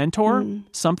 mentor,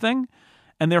 something.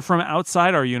 And they're from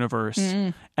outside our universe.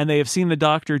 And they have seen the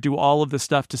Doctor do all of the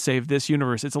stuff to save this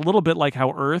universe. It's a little bit like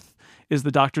how Earth is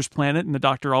the Doctor's planet and the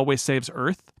Doctor always saves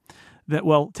Earth.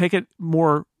 Take it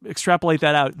more, extrapolate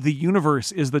that out. The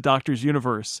universe is the Doctor's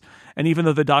universe. And even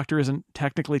though the Doctor isn't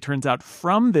technically, turns out,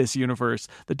 from this universe,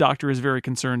 the Doctor is very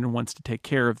concerned and wants to take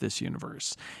care of this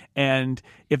universe. And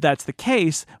if that's the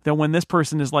case, then when this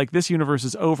person is like, this universe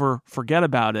is over, forget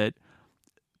about it,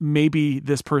 maybe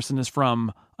this person is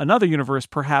from another universe,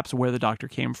 perhaps where the Doctor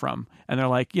came from. And they're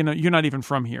like, you're not even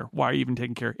from here. Why are you even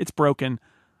taking care? It's broken.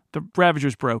 The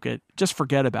Ravagers broke it. Just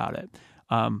forget about it.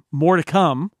 More to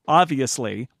come,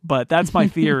 obviously, but that's my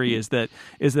theory is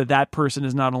that person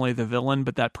is not only the villain,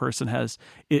 but that person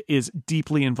is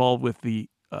deeply involved with the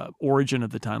origin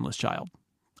of the Timeless Child,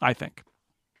 I think.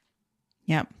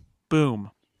 Yep.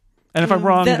 Boom. And if I'm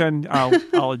wrong, then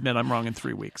I'll admit I'm wrong in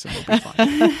 3 weeks and we'll be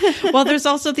fine. Well, there's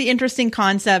also the interesting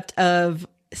concept of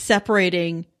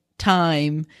separating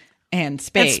time and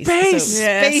space. And space! So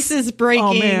space is breaking.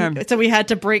 Oh, man. So we had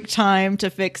to break time to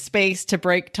fix space, to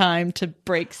break time to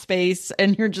break space.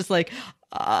 And you're just like,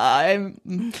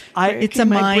 it's a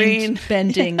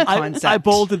mind-bending concept. I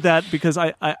bolded that because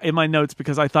I in my notes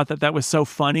because I thought that was so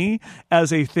funny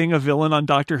as a thing a villain on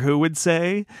Doctor Who would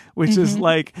say, which is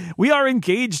like, we are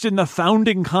engaged in the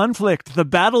founding conflict, the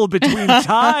battle between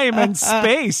time and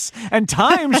space, and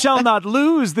time shall not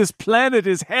lose. This planet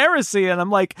is heresy. And I'm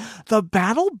like, the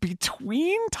battle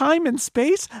between time and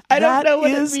space? I don't know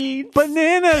what it means.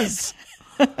 Bananas.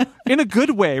 In a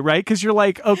good way, right? Because you're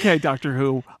like, okay, Doctor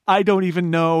Who, I don't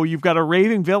even know. You've got a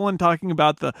raving villain talking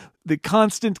about the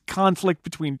constant conflict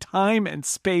between time and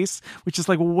space, which is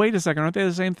like, well, wait a second, aren't they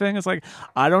the same thing? It's like,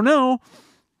 I don't know.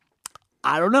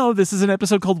 This is an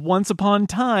episode called Once Upon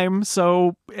Time,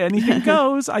 so anything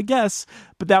goes, I guess.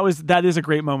 But that is a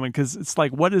great moment because it's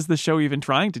like, what is the show even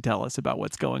trying to tell us about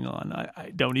what's going on?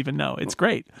 I don't even know. It's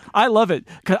great. I love it.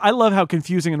 'Cause I love how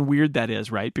confusing and weird that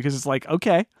is, right? Because it's like,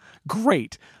 okay,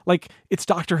 great. Like, it's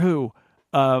Doctor Who.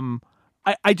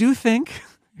 I do think,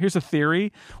 here's a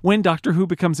theory, when Doctor Who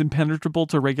becomes impenetrable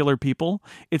to regular people,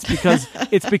 it's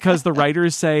because the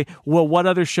writers say, well, what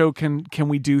other show can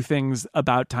we do things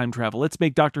about time travel? Let's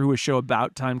make Doctor Who a show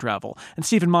about time travel. And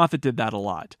Stephen Moffat did that a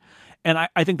lot. And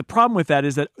I think the problem with that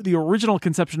is that the original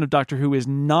conception of Doctor Who is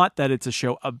not that it's a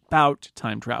show about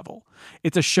time travel.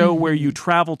 It's a show where you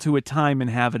travel to a time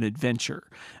and have an adventure.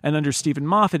 And under Stephen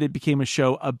Moffat, it became a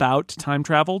show about time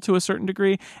travel to a certain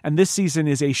degree. And this season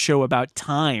is a show about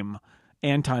time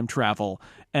and time travel.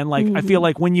 And like, I feel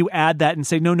like when you add that and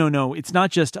say, no, it's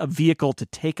not just a vehicle to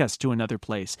take us to another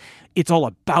place. It's all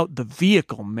about the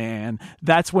vehicle, man.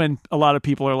 That's when a lot of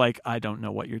people are like, I don't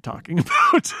know what you're talking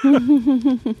about.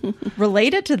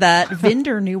 Related to that,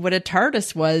 Vinder knew what a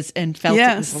TARDIS was and felt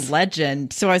it was a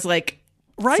legend. So I was like,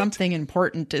 right? Something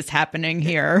important is happening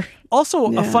here.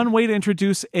 Also, a fun way to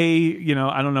introduce I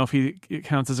don't know if he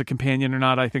counts as a companion or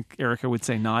not. I think Erica would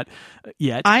say not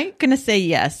yet. I'm going to say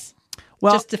yes.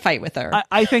 Well, just to fight with her.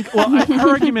 I think, her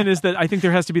argument is that I think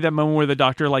there has to be that moment where the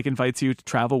Doctor like invites you to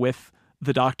travel with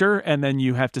the doctor, and then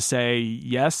you have to say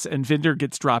yes, and Vinder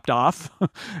gets dropped off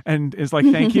and is like,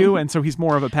 thank you, and so he's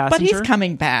more of a passenger. But he's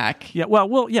coming back. Yeah,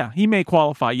 well, yeah, he may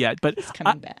qualify yet, but he's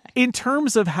coming back. In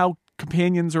terms of how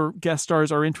companions or guest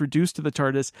stars are introduced to the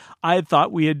TARDIS, I had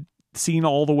thought we had seen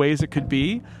all the ways it could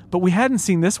be, but we hadn't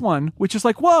seen this one, which is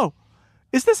like, whoa,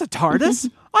 is this a TARDIS?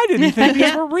 I didn't think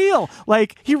these were real.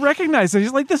 Like, he recognized it.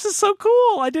 He's like, this is so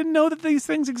cool. I didn't know that these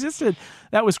things existed.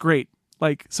 That was great.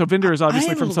 Like, so Vinder is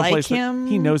obviously from someplace that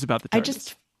he knows about the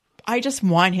TARDIS. I just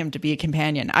want him to be a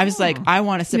companion. I was like, I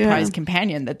want a surprise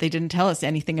companion that they didn't tell us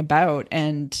anything about,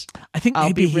 and I think I'll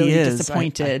maybe be really he is.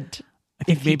 disappointed I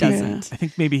think if maybe he doesn't. I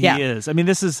think maybe he is. I mean,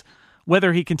 this is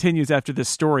whether he continues after this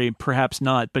story, perhaps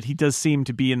not, but he does seem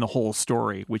to be in the whole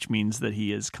story, which means that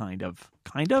he is kind of.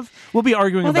 We'll be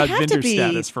arguing about Vinder's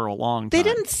status for a long time. They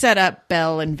didn't set up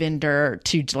Bell and Vinder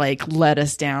to like let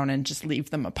us down and just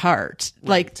leave them apart. Right.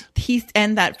 Like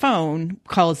and that phone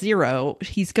call Zero.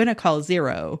 He's going to call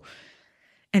Zero.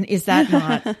 And is that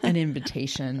not an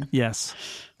invitation? Yes,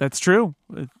 that's true.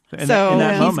 In he's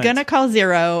going to call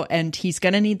Zero, and he's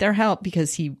going to need their help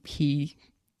because he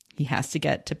has to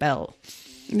get to Bell.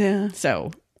 Yeah.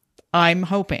 So I'm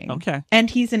hoping. Okay. And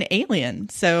he's an alien,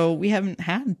 so we haven't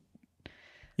had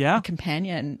a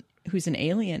companion who's an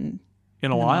alien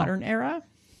in a while. Modern era.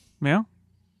 Yeah.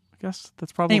 I guess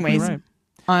that's probably right.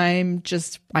 I want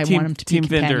him to be a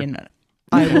companion. Vinder.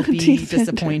 I will be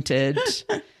disappointed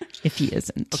if he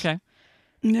isn't. Okay.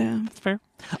 Yeah. That's fair.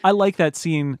 I like that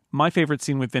scene. My favorite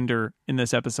scene with Vinder in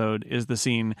this episode is the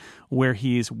scene where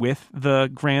he's with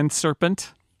the Grand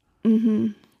Serpent. Mm-hmm.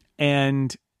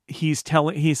 And he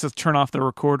says, turn off the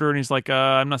recorder. And he's like,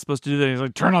 I'm not supposed to do that. He's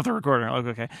like, turn off the recorder. I'm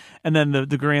like, okay. And then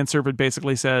the Grand Serpent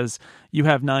basically says, you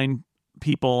have 9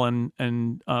 people and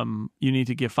you need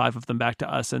to give 5 of them back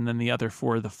to us. And then the other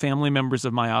 4, the family members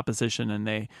of my opposition, and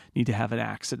they need to have an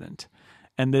accident.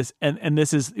 And this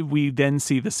is, we then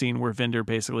see the scene where Vinder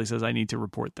basically says, I need to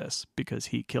report this because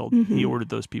he ordered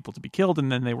those people to be killed,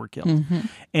 and then they were killed. Mm-hmm.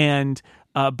 And,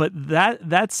 but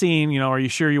that scene, are you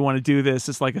sure you want to do this?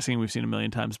 It's like a scene we've seen a million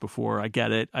times before. I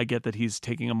get it. I get that he's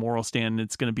taking a moral stand. And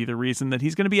it's going to be the reason that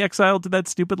he's going to be exiled to that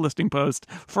stupid listing post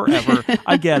forever.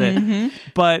 I get it. Mm-hmm.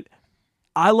 But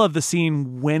I love the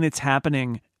scene when it's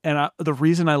happening. And the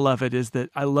reason I love it is that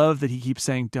I love that he keeps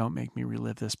saying, don't make me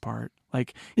relive this part.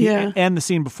 Like, and the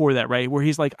scene before that, right? Where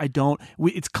he's like,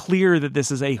 it's clear that this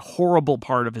is a horrible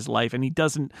part of his life and he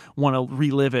doesn't want to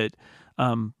relive it.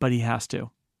 But he has to,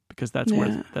 because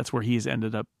that's where he's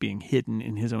ended up being hidden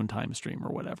in his own time stream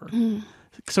or whatever. Mm.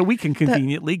 So we can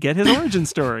conveniently get his origin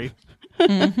story.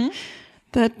 Mm-hmm.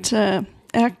 That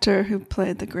actor who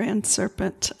played the Grand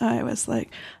Serpent, I was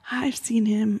like, I've seen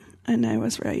him. And I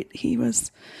was right. He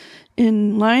was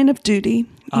in Line of Duty.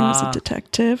 He was a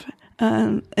detective.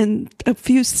 In a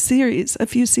few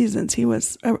seasons, he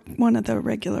was one of the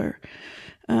regular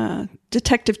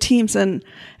detective teams. And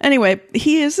anyway,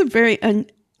 he is a very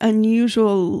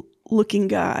unusual looking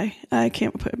guy. I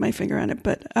can't put my finger on it,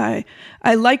 but I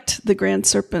liked the Grand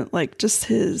Serpent, like just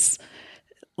his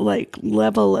like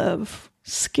level of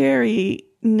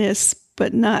scariness,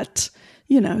 but not.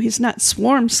 He's not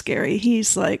swarm scary.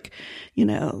 He's like,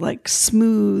 like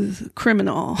smooth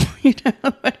criminal,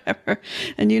 whatever.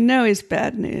 And he's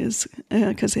bad news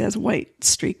because he has white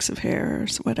streaks of hair or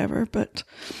whatever. But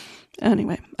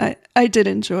anyway, I did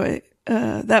enjoy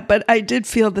that. But I did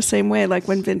feel the same way, like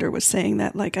when Vinder was saying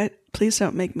that, like, please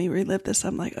don't make me relive this.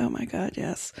 I'm like, oh my God,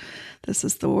 yes, this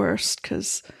is the worst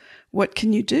because what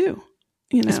can you do?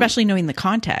 Especially knowing the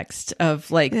context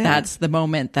of like, that's the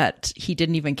moment that he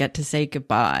didn't even get to say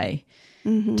goodbye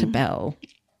to Belle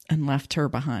and left her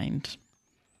behind.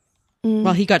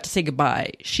 Well, he got to say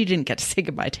goodbye. She didn't get to say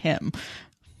goodbye to him.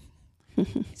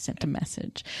 He sent a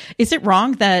message. Is it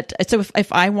wrong that, so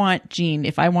if I want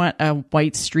a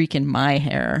white streak in my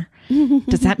hair,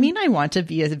 does that mean I want to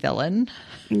be a villain?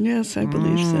 Yes, I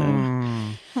believe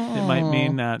so. It might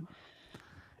mean that.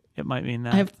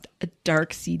 I have a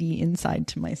dark, seedy inside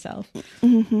to myself.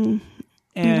 Mm-hmm.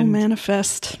 And it'll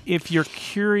manifest. If you're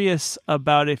curious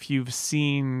about if you've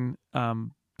seen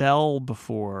Belle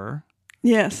before.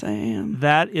 Yes, I am.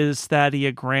 That is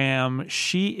Thadia Graham.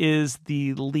 She is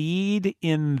the lead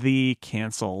in the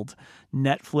canceled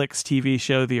Netflix TV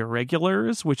show The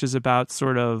Irregulars, which is about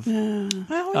sort of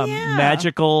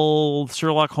magical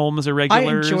Sherlock Holmes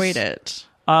irregulars. I enjoyed it.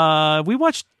 We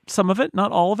watched some of it,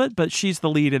 not all of it, but she's the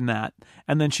lead in that.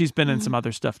 And then she's been in some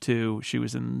other stuff too. She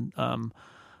was in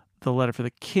The Letter for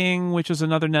the King, which is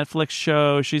another Netflix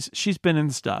show. She's been in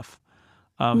stuff.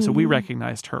 So we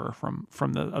recognized her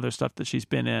from the other stuff that she's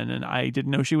been in, and I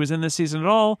didn't know she was in this season at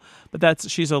all. But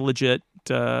she's a legit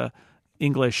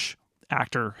English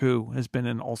actor who has been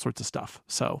in all sorts of stuff.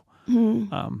 So,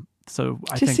 so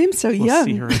I She think seems so we'll young.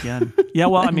 see her again. Yeah,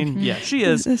 well, I mean, yeah, she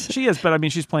is, but I mean,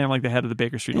 she's playing like the head of the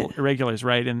Baker Street Irregulars,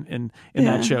 right? In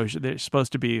that show, they're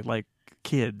supposed to be like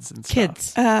kids and stuff.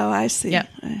 Kids. Oh, I see. Yeah.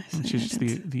 I see. And she's just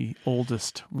the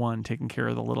oldest one taking care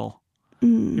of the little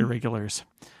irregulars.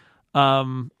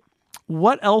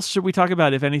 What else should we talk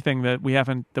about, if anything, that we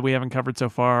haven't covered so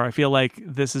far? I feel like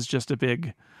this is just a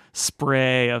big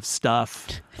spray of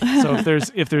stuff. So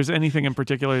if there's anything in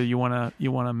particular you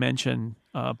wanna mention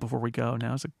before we go,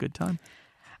 now's a good time.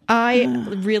 I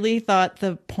really thought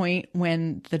the point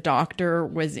when the doctor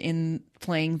was in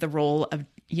playing the role of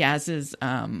Yaz's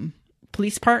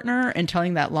police partner and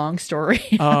telling that long story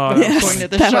about going to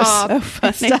the shop was so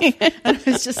and funny. stuff, and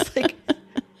I was just like,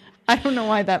 I don't know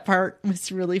why that part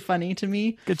was really funny to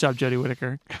me. Good job, Jodie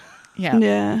Whittaker.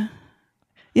 Yeah.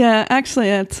 Actually,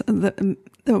 that's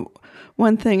the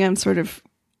one thing I'm sort of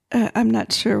I'm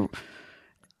not sure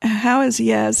how is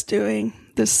Yaz doing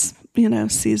this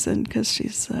season, because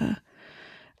she's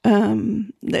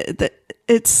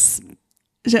it's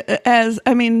as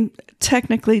I mean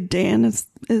technically Dan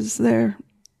is their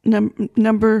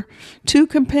number 2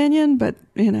 companion, but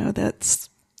that's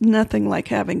nothing like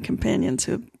having companions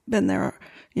who've been there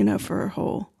for a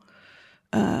whole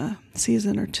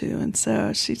season or 2, and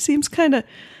so she seems kind of,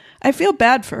 I feel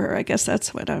bad for her, I guess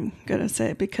that's what I'm gonna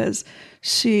say, because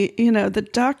she the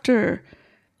doctor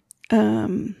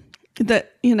in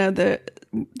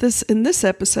this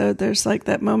episode there's like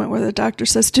that moment where the doctor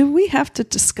says, do we have to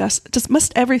discuss,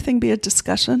 must everything be a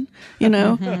discussion,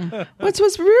 which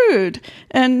was rude,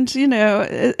 and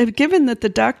given that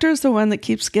the doctor is the one that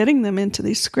keeps getting them into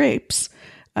these scrapes,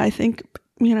 I think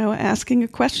asking a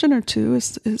question or two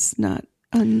is not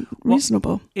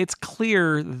unreasonable. Well, it's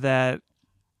clear that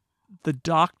the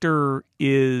doctor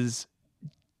is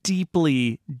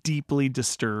deeply, deeply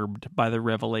disturbed by the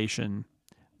revelation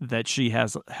that she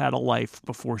has had a life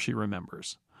before she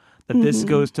remembers. That this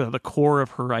goes to the core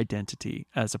of her identity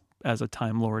as a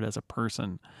Time Lord, as a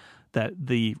person. That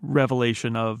the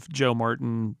revelation of Joe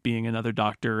Martin being another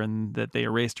doctor, and that they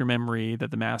erased her memory,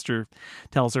 that the Master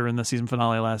tells her in the season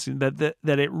finale last season, that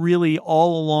it really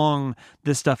all along,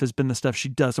 this stuff has been the stuff she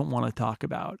doesn't want to talk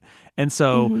about. And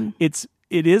so it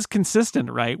is consistent,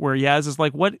 right? Where Yaz is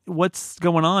like, what's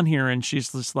going on here? And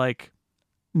she's just like,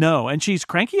 no. And she's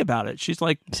cranky about it. She's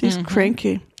like, she's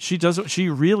cranky. She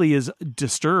really is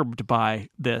disturbed by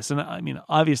this. And I mean,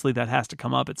 obviously that has to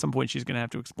come up at some point. She's going to have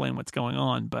to explain what's going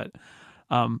on. But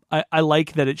I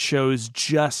like that it shows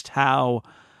just how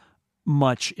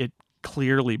much it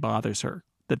clearly bothers her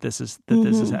that this is,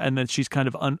 and that she's kind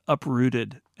of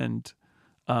uprooted and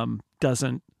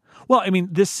doesn't, well, I mean,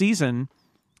 this season,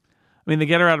 they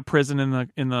get her out of prison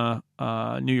in the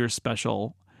New Year's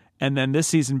special, and then this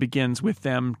season begins with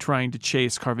them trying to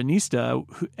chase Carvanista,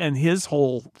 and his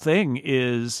whole thing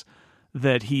is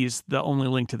that he's the only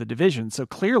link to the division. So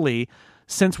clearly,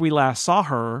 since we last saw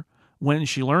her, when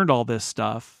she learned all this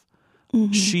stuff,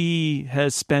 she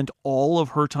has spent all of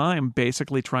her time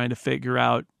basically trying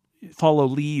to follow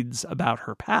leads about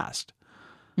her past.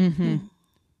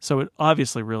 So it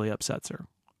obviously really upsets her.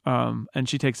 And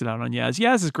she takes it out on Yaz.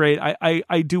 Yaz is great.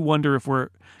 I do wonder if we're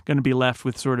going to be left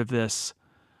with sort of this,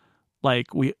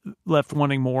 like, we left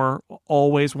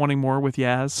always wanting more with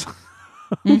Yaz.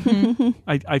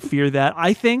 I fear that.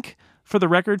 I think, for the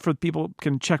record, for people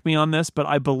can check me on this, but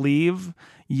I believe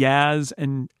Yaz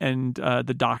and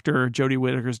the doctor, Jodie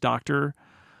Whittaker's doctor,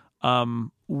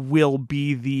 will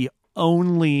be the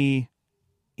only,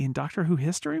 in Doctor Who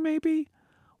history maybe,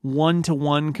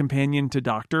 1-to-1 companion to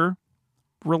doctor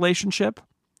relationship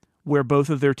where both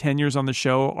of their tenures on the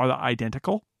show are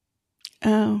identical.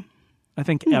 Oh. I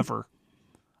think ever.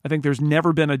 I think there's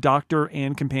never been a doctor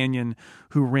and companion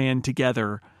who ran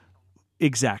together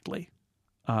exactly,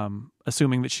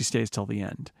 assuming that she stays till the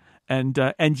end.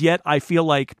 And yet I feel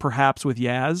like perhaps with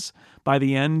Yaz, by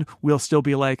the end, we'll still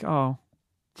be like, oh,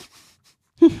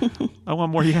 I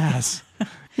want more Yaz.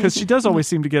 Because she does always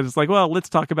seem to get, it's like, well, let's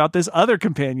talk about this other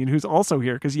companion who's also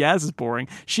here, because Yaz is boring.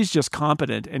 She's just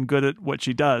competent and good at what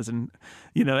she does. And,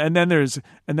 and then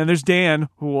there's Dan.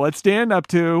 What's Dan up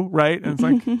to? Right. And it's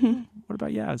like, what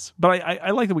about Yaz? But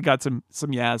I like that we got some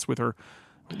Yaz with her,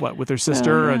 with her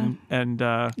sister and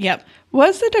Yep.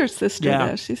 Was it her sister? Yeah.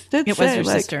 Though? She did It say, was her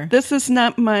like, sister. this is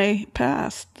not my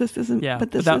past. This isn't, Yeah,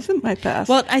 but this but isn't my past.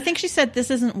 Well, I think she said this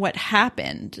isn't what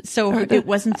happened. So it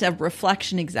wasn't a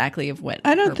reflection exactly of what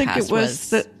I don't her think past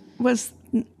it was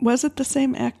was it the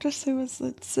same actress who was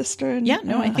the sister? Yeah,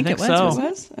 no, I think it was. so. It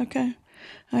was? Okay.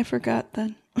 I forgot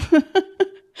then.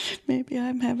 Maybe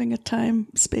I'm having a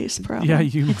time-space problem. Yeah,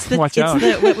 you watch out.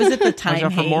 What was it? The time watch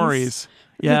out for haze? Maury's.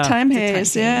 Yeah. The time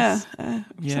haze, haze.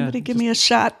 Somebody give me a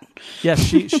shot. Yeah,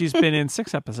 she's been in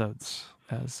 6 episodes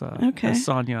as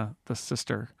Sonia, the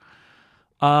sister.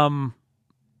 Yeah,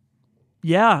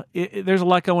 there's a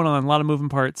lot going on, a lot of moving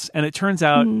parts, and it turns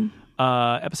out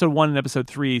episode 1 and episode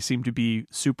 3 seem to be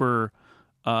super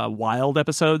wild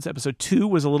episodes. Episode 2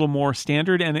 was a little more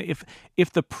standard, and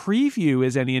if the preview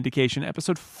is any indication,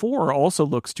 episode 4 also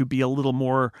looks to be a little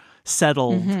more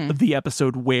settled. The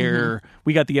episode where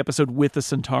we got the episode with the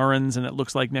Centaurans, and it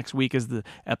looks like next week is the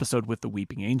episode with the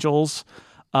Weeping Angels.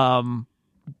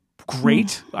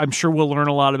 Great. I'm sure we'll learn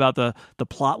a lot about the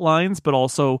plot lines, but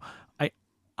also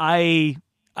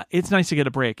it's nice to get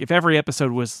a break. If every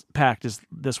episode was packed as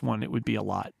this one, it would be a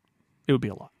lot. It would be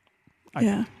a lot.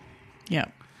 Yeah. Yeah.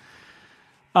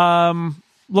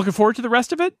 Looking forward to the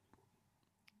rest of it.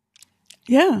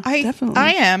 Yeah, definitely.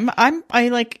 I am.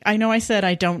 I know I said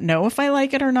I don't know if I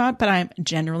like it or not, but I'm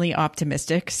generally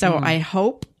optimistic. So I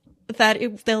hope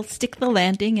that they'll stick the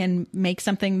landing and make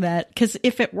something that, because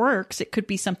if it works, it could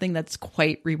be something that's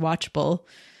quite rewatchable.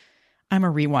 I'm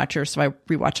a rewatcher, so I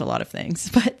rewatch a lot of things.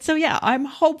 But so yeah, I'm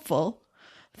hopeful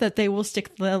that they will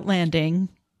stick the landing.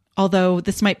 Although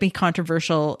this might be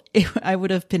controversial, I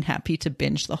would have been happy to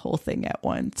binge the whole thing at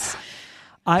once.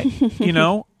 I'm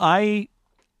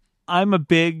a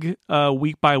big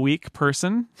week by week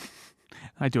person.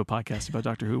 I do a podcast about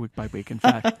Doctor Who week by week. In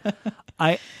fact,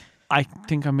 I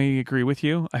think I may agree with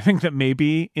you. I think that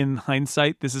maybe in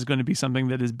hindsight, this is going to be something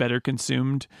that is better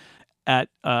consumed at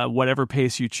whatever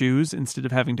pace you choose instead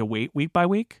of having to wait week by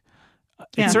week.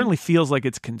 It certainly feels like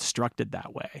it's constructed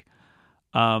that way.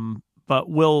 But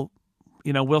we'll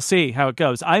see how it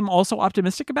goes. I'm also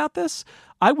optimistic about this.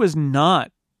 I was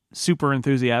not super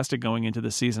enthusiastic going into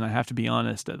the season, I have to be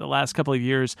honest. The last couple of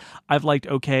years, I've liked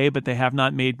okay, but they have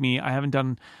not made me. I haven't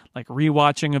done like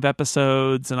rewatching of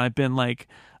episodes, and I've been like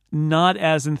not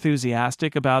as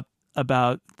enthusiastic about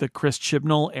the Chris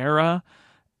Chibnall era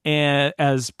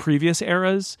as previous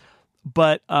eras.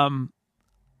 But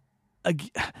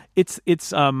it's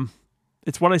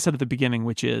what I said at the beginning,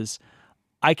 which is,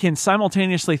 I can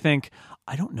simultaneously think,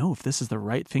 I don't know if this is the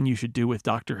right thing you should do with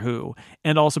Doctor Who,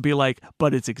 and also be like,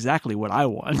 but it's exactly what I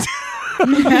want.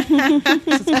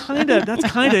 That's kind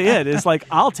of it. It's like,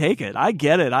 I'll take it. I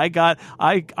get it. I got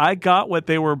what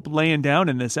they were laying down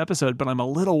in this episode, but I'm a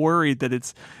little worried that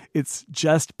it's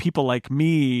just people like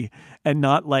me and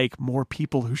not like more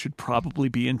people who should probably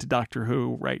be into Doctor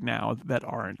Who right now that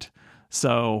aren't.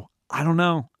 So I don't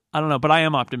know, but I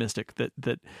am optimistic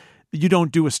that you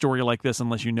don't do a story like this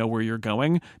unless you know where you're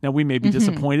going. Now, we may be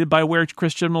disappointed by where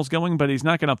Chris Chibnall's going, but he's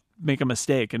not going to make a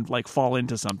mistake and like fall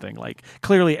into something. Like,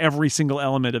 clearly every single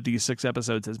element of these 6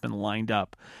 episodes has been lined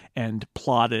up and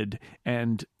plotted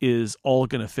and is all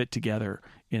going to fit together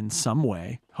in some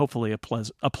way. Hopefully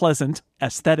a pleasant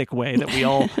aesthetic way that we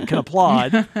all can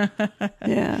applaud.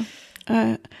 Yeah.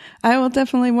 I will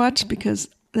definitely watch, because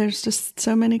there's just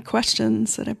so many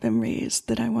questions that have been raised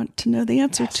that I want to know the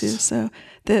answer to. So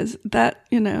that,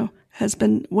 has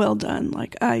been well done.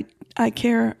 Like, I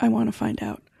care. I want to find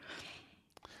out.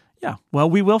 Yeah. Well,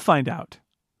 we will find out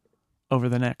over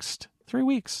the next 3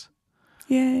 weeks.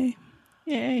 Yay.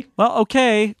 Well,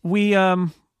 okay. We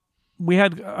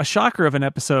had a shocker of an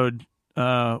episode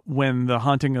when the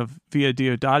haunting of Via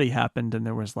Diodati happened, and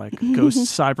there was like ghost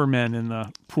Cybermen in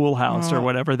the pool house or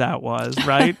whatever that was,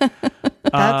 right?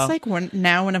 That's like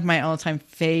one of my all-time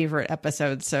favorite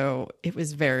episodes. So it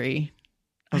was very.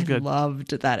 I good.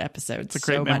 Loved that episode it's a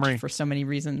great memory. Much for so many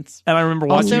reasons. And I remember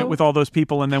watching it with all those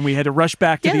people, and then we had to rush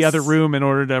back to the other room in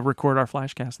order to record our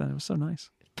Flashcast. Then it was so nice.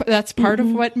 That's part of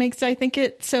what makes, I think,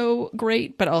 it so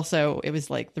great. But also, it was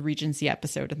like the Regency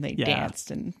episode, and they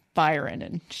danced, and Byron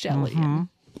and Shelley.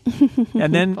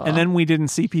 And then we didn't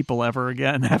see people ever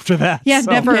again after that. Yeah,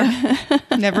 so.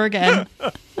 Never again.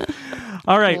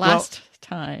 All right, last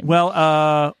time.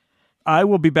 Well, I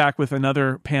will be back with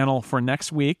another panel for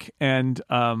next week, and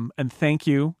thank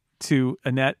you to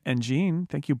Annette and Jean.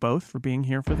 Thank you both for being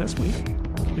here for this week.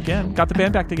 Again, got the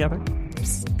band back together.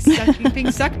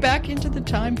 Being sucked back into the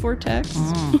time vortex,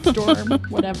 storm,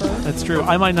 whatever. That's true.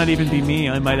 I might not even be me.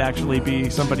 I might actually be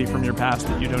somebody from your past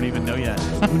that you don't even know yet.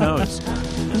 Who knows?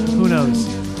 Who knows?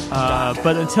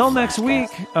 But until next week,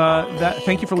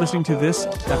 thank you for listening to this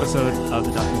episode of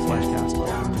the Doctor Who Flashcast.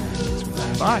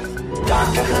 Bye.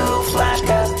 Doctor Who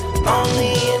Flashcast on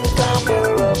the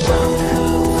incomparable